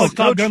literally just watched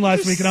Top Gun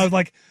last week, and I was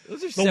like,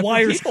 the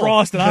wires people.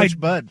 crossed, and Coach I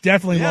Bud.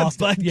 definitely lost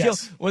Bud it.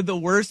 Yes. With the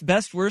worst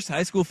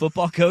high school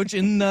football coach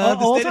in the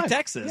state of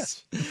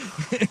Texas.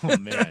 Yes. Oh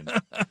man.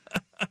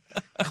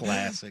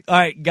 Classic. All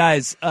right,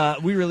 guys,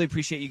 we really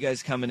appreciate you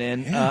guys coming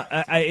in.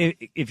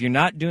 If you're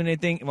not doing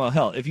anything, well,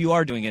 hell, if you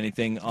are doing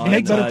anything on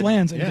make better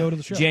plans and go to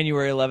the show.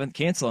 January 11th,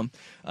 cancel them.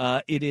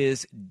 It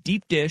is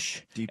Deep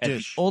Dish at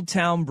the Old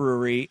Town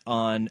Brewery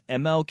on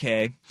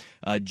MLK,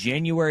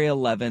 January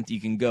 11th.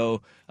 You can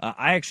go.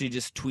 I actually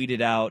just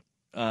tweeted out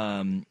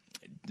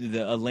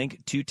a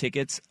link to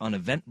tickets on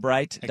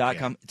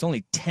Eventbrite.com. It's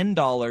only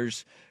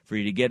 $10 for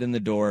you to get in the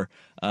door.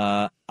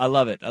 I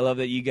love it. I love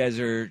that you guys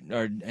are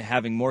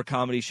having more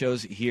comedy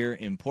shows here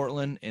in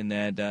Portland, and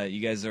that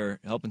you guys are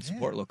helping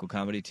support local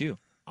comedy too.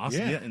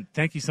 Awesome. Yeah, and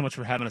thank you so much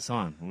for having us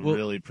on. We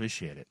really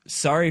appreciate it.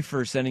 Sorry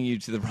for sending you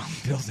to the wrong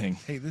building.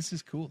 Hey, this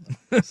is cool.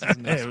 This is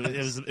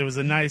nice. It was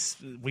a nice.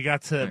 We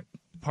got to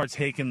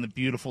partake in the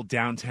beautiful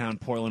downtown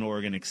Portland,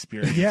 Oregon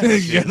experience.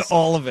 Yeah,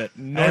 all of it.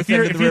 If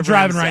you're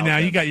driving right now,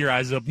 you got your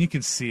eyes open. You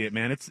can see it,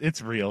 man.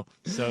 It's real,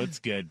 so it's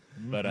good.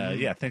 But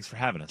yeah, thanks for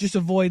having us. Just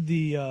avoid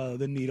the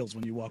needles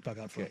when you walk back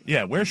out front.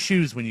 Yeah, wear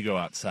shoes when you go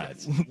outside.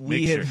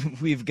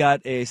 We've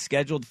got a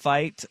scheduled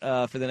fight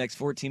for the next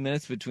 14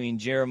 minutes between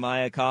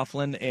Jeremiah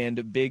Coughlin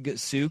and Big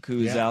Sook,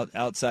 who's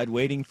outside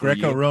waiting for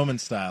you. Greco-Roman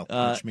style,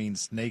 which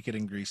means naked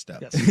and greased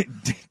up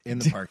in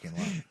the parking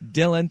lot.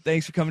 Dylan,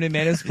 thanks for coming in,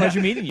 man. It was a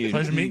pleasure meeting you.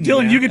 Pleasure meeting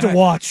Dylan, you get to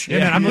watch. Yeah,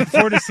 man, I'm looking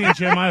forward to seeing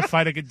Jeremiah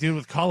fight a good dude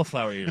with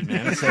cauliflower ears,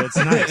 man. So it's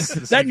nice.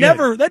 That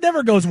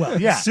never goes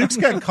well. Yeah, Sook's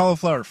got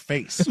cauliflower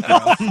face.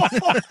 All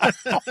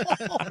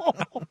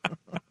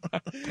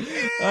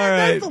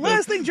right. That's the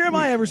last thing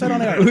Jeremiah ever said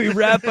on air. We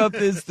wrap up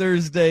this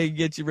Thursday,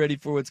 get you ready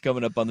for what's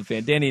coming up on The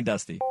Fan. Danny and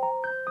Dusty.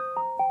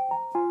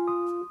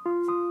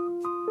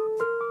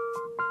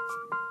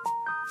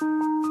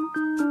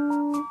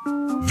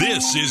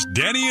 This is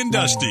Danny and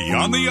Dusty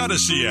on the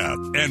Odyssey app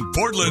and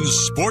Portland's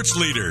sports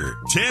leader,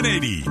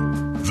 1080,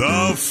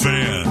 The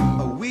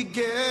Fan. We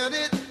get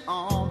it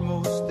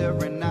almost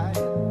every night.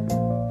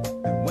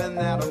 And when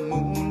that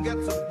moon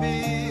gets a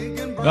big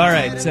and bright. All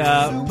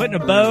right, putting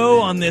a bow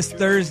on this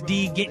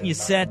Thursday, getting you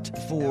set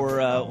for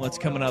what's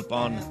coming up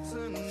on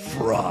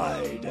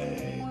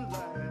Friday.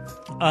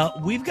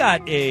 We've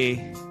got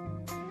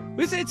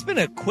it's been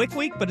a quick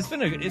week, but it's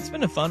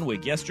been a fun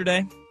week.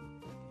 Yesterday,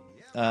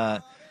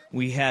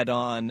 we had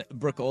on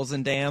Brooke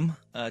Olzendam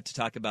to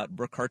talk about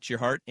Brooke Hearts Your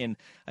Heart, and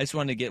I just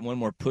wanted to get one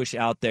more push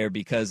out there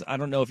because I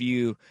don't know if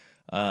you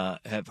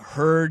have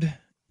heard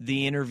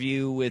the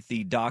interview with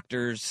the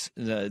doctors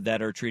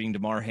that are treating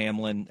Damar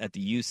Hamlin at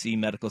the UC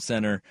Medical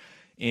Center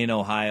in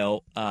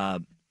Ohio,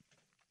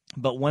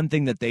 but one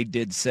thing that they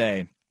did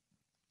say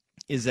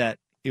is that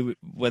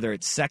whether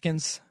it's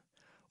seconds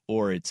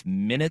or it's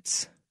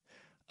minutes,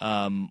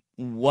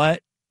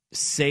 what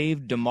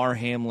saved Damar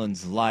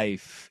Hamlin's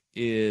life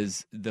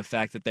is the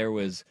fact that there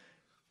was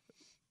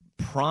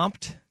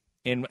prompt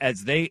and,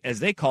 as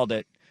they called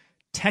it,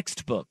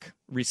 textbook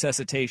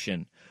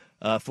resuscitation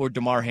for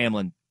Damar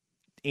Hamlin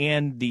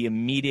and the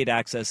immediate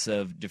access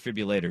of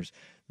defibrillators.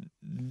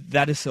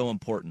 That is so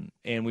important.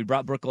 And we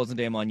brought Brooke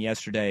Olzendam on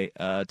yesterday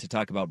to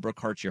talk about Brooke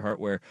Hearts Your Heart,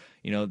 where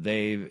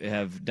they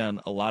have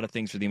done a lot of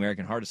things for the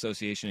American Heart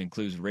Association,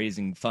 includes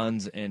raising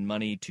funds and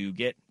money to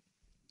get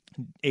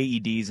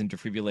AEDs and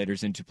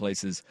defibrillators into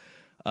places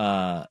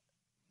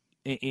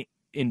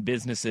in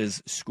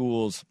businesses,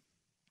 schools,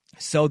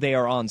 so they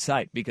are on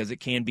site, because it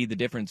can be the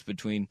difference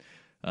between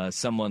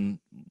someone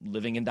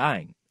living and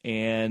dying.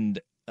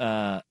 And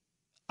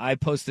I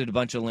posted a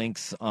bunch of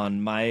links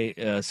on my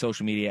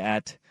social media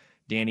at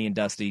Danny and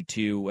Dusty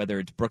to whether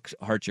it's Brooke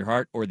Hearts Your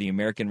Heart or the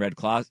American Red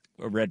Cross,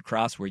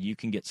 where you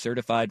can get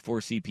certified for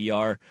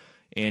CPR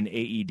and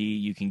AED.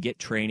 You can get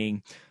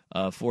training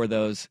for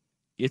those.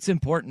 It's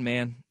important,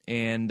 man.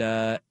 And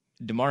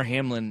Damar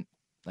Hamlin,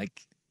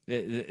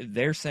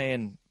 they're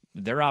saying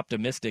they're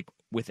optimistic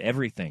with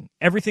everything.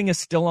 Everything is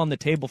still on the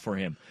table for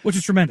him, which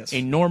is tremendous.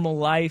 A normal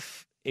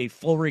life, a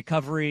full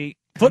recovery.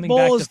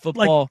 Football is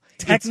football,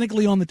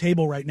 technically on the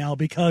table right now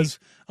because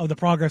of the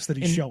progress that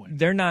he's showing.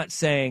 They're not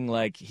saying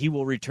he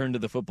will return to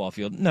the football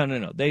field.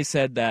 No. They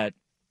said that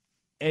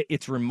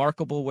it's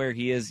remarkable where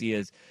he is. He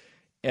is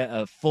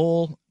a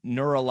full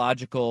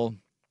neurological,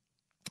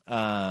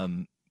 or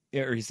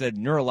he said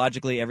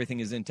neurologically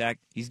everything is intact.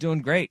 He's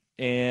doing great,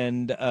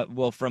 and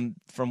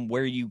from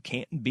where you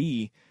can't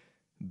be,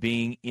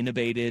 being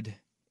intubated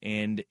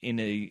and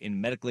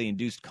in medically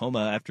induced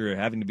coma after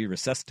having to be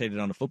resuscitated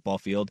on a football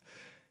field.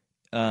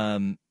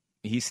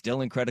 He's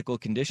still in critical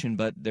condition,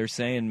 but they're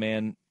saying,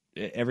 man,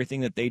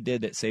 everything that they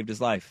did, it saved his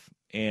life.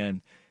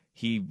 And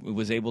he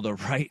was able to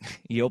write.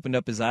 He opened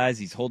up his eyes.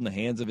 He's holding the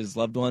hands of his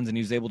loved ones, and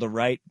he was able to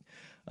write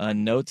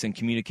notes and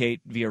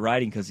communicate via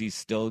writing because he's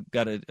still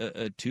got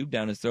a tube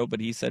down his throat. But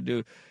he said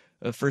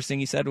the first thing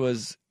he said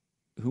was,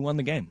 "Who won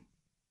the game?"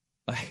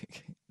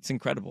 It's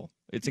incredible.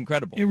 It's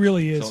incredible. It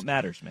really is. So it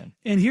matters, man.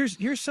 And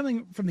here's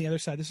something from the other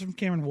side. This is from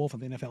Cameron Wolf on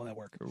the NFL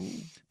Network.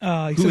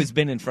 Who has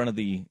been in front of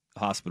the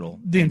hospital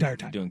the entire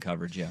time. Doing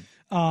coverage, yeah.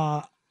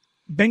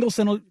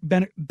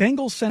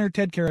 Bengals center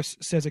Ted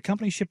Karras says a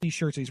company shipped these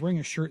shirts. He's wearing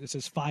a shirt that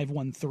says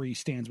 513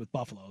 stands with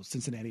Buffalo,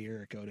 Cincinnati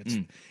area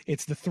code.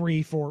 It's the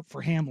 3 for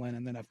Hamlin,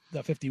 and then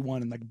the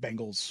 51 and the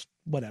Bengals,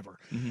 whatever.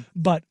 Mm-hmm.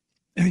 But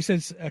he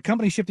says a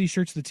company shipped these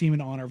shirts to the team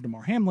in honor of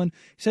Damar Hamlin.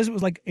 He says it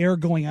was like air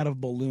going out of a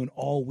balloon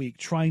all week,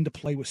 trying to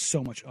play with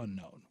so much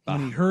unknown.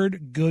 When he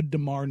heard good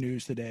Damar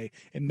news today,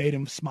 it made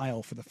him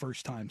smile for the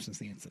first time since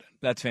the incident.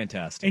 That's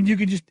fantastic. And you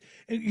could just,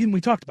 and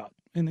we talked about,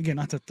 and again,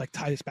 not to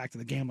tie this back to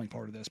the gambling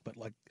part of this, but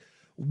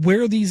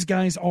where these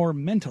guys are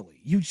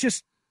mentally. You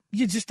just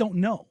don't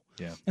know.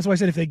 Yeah. That's why I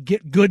said if they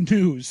get good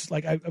news,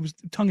 like I was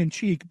tongue in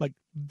cheek, like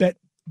bet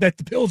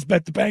the Bills,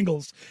 bet the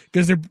Bengals,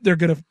 because they're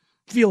going to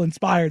feel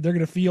inspired. They're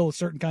going to feel a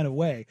certain kind of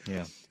way.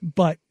 Yeah.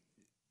 But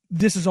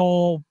this is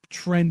all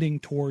trending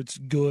towards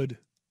good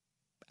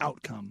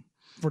outcome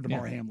for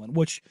DeMar Hamlin,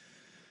 which,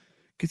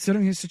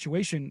 considering his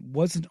situation,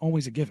 wasn't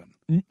always a given.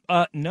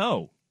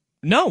 No,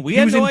 we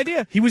had no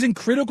idea. He was in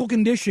critical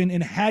condition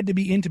and had to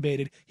be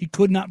intubated. He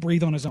could not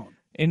breathe on his own.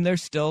 And they're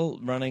still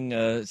running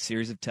a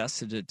series of tests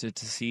to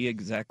see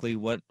exactly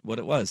what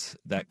it was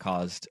that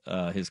caused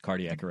his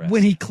cardiac arrest.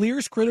 When he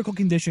clears critical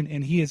condition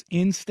and he is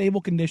in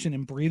stable condition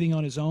and breathing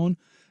on his own,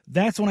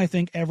 that's when I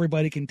think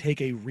everybody can take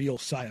a real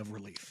sigh of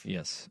relief.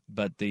 Yes,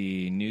 but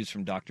the news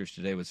from doctors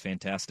today was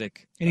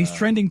fantastic. And he's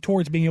trending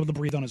towards being able to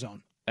breathe on his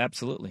own.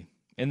 Absolutely.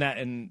 And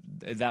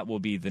that will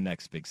be the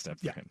next big step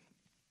for him.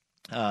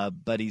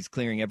 But he's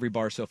clearing every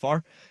bar so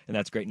far, and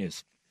that's great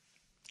news.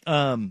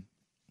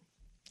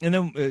 And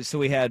then, so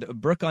we had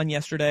Brooke on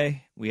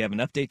yesterday. We have an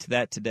update to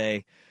that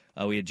today.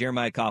 We had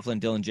Jeremiah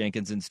Coughlin, Dylan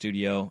Jenkins in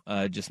studio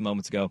just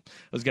moments ago.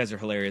 Those guys are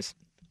hilarious.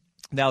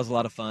 That was a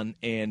lot of fun,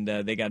 and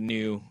they got a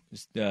new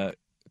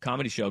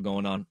comedy show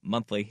going on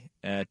monthly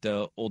at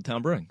Old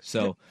Town Brewing.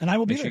 So and I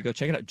will be make sure there. you go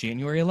check it out.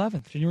 January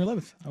 11th. January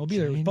 11th. I will be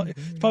there.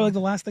 It's probably like the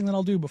last thing that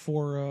I'll do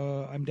before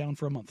I'm down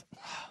for a month.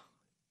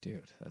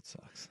 Dude, that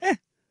sucks.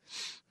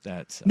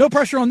 That sucks. No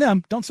pressure on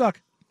them. Don't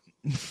suck.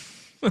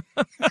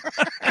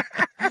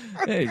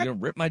 Hey, you're going to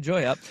rip my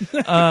joy up.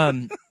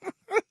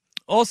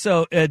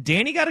 Also,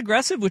 Danny got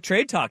aggressive with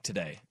trade talk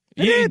today.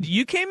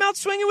 You came out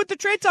swinging with the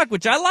trade talk,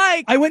 which I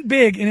like. I went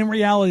big, and in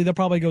reality, they'll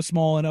probably go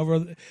small.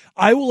 And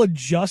I will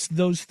adjust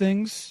those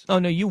things. Oh,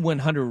 no, you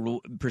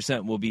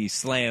 100% will be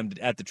slammed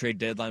at the trade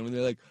deadline when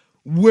they're like,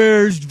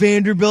 where's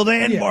Vanderbilt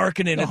and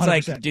Markkanen? It's 100%.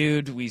 like,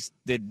 dude, we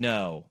did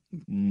no.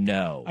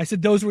 I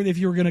said those were if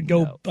you were going to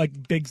go like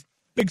big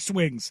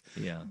swings.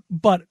 Yeah.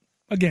 But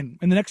again,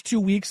 in the next 2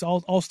 weeks,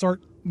 I'll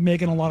start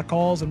making a lot of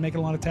calls and making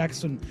a lot of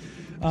texts and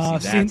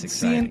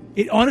seeing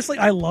it. Honestly,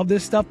 I love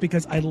this stuff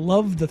because I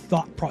love the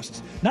thought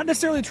process. Not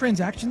necessarily the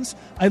transactions.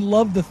 I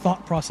love the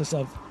thought process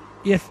of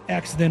if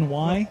X, then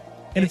Y.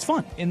 And it's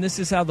fun. And this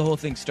is how the whole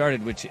thing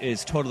started, which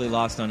is totally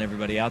lost on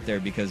everybody out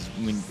there because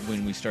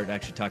when we start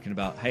actually talking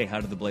about, hey,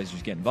 how do the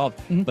Blazers get involved?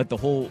 Mm-hmm. But the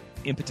whole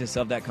impetus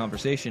of that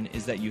conversation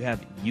is that you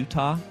have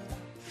Utah,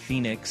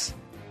 Phoenix,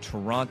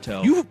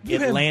 Toronto,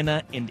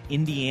 Atlanta, and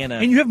Indiana.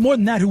 And you have more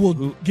than that who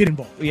will get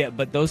involved. Yeah,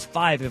 but those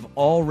five have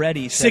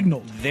already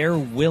signaled they're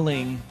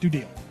willing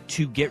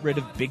to get rid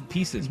of big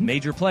pieces,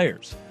 major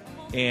players.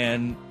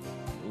 And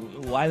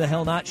why the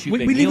hell not shoot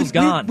big? We Neil's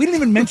gone. We didn't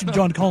even mention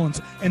John Collins,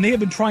 and they have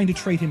been trying to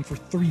trade him for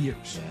 3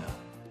 years.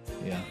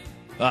 Yeah.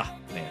 Ah,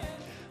 man.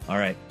 All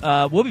right.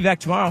 We'll be back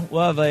tomorrow.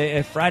 We'll have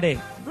a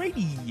Friday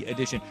Brady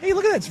edition. Hey,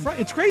 look at that.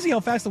 It's crazy how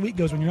fast the week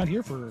goes when you're not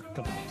here for a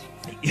couple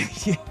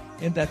days. Yeah,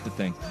 isn't that the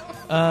thing?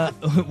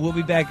 We'll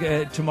be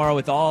back tomorrow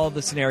with all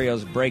the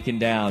scenarios breaking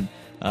down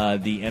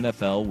the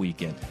NFL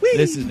weekend. Whee!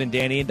 This has been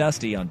Danny and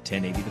Dusty on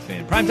 1080 The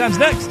Fan. Primetime's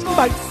next.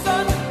 Bye.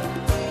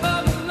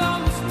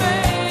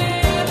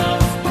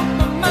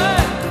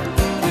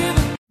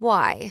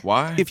 Why?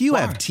 Why? If you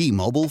have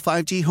T-Mobile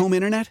 5G home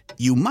internet,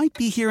 you might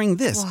be hearing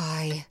this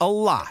Why? a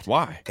lot.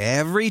 Why?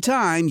 Every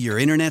time your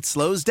internet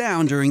slows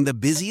down during the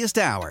busiest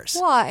hours.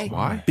 Why?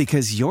 Why?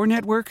 Because your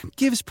network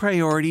gives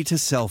priority to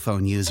cell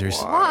phone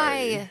users.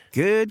 Why?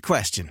 Good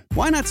question.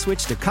 Why not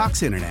switch to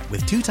Cox Internet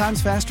with 2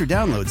 times faster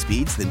download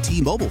speeds than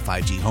T-Mobile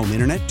 5G home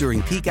internet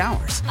during peak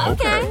hours?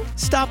 Okay.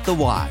 Stop the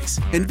whys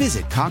and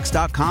visit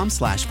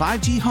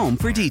cox.com/5G home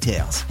for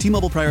details.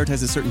 T-Mobile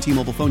prioritizes certain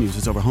T-Mobile phone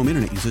users over home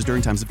internet users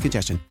during times of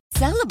congestion.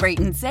 Celebrate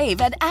and save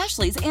at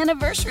Ashley's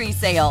Anniversary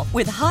Sale.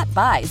 With Hot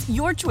Buys,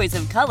 your choice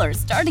of colors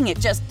starting at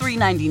just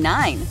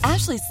 $3.99.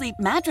 Ashley Sleep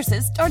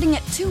mattresses starting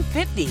at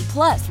 $2.50.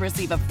 Plus,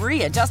 receive a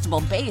free adjustable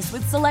base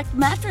with select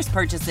mattress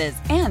purchases.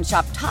 And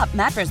shop top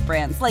mattress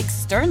brands like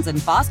Stearns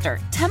 &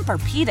 Foster,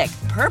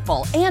 Tempur-Pedic,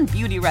 Purple, and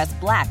Beautyrest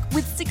Black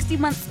with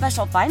 60-month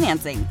special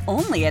financing.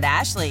 Only at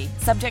Ashley.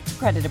 Subject to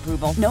credit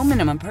approval. No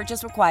minimum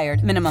purchase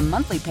required. Minimum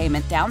monthly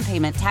payment, down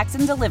payment, tax,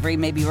 and delivery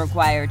may be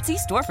required. See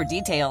store for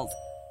details.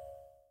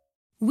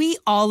 We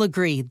all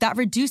agree that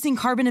reducing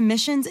carbon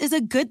emissions is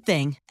a good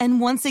thing. And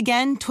once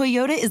again,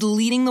 Toyota is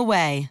leading the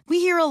way.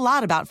 We hear a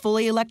lot about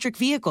fully electric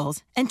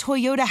vehicles, and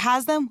Toyota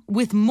has them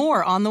with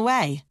more on the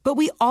way. But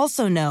we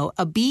also know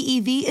a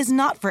BEV is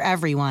not for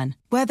everyone.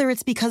 Whether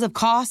it's because of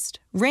cost,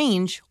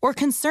 range, or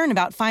concern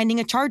about finding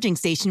a charging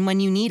station when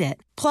you need it.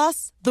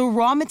 Plus, the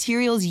raw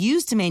materials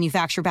used to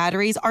manufacture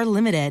batteries are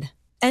limited.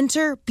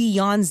 Enter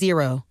Beyond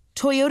Zero,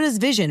 Toyota's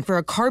vision for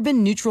a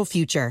carbon-neutral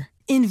future.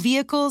 In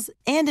vehicles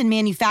and in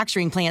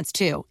manufacturing plants,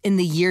 too, in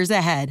the years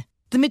ahead.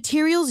 The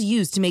materials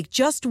used to make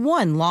just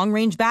one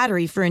long-range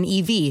battery for an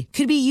EV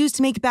could be used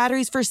to make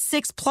batteries for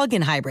 6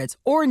 plug-in hybrids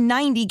or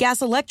 90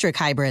 gas-electric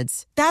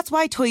hybrids. That's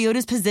why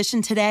Toyota's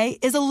position today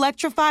is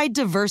electrified,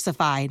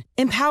 diversified,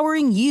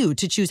 empowering you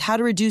to choose how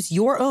to reduce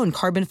your own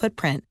carbon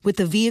footprint with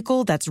the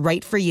vehicle that's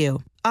right for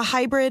you. A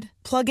hybrid,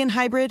 plug-in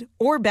hybrid,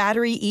 or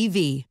battery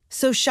EV.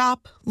 So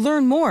shop,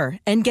 learn more,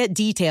 and get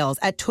details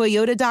at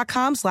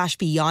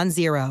toyota.com/beyond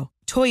zero.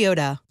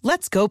 Toyota,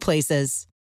 let's go places.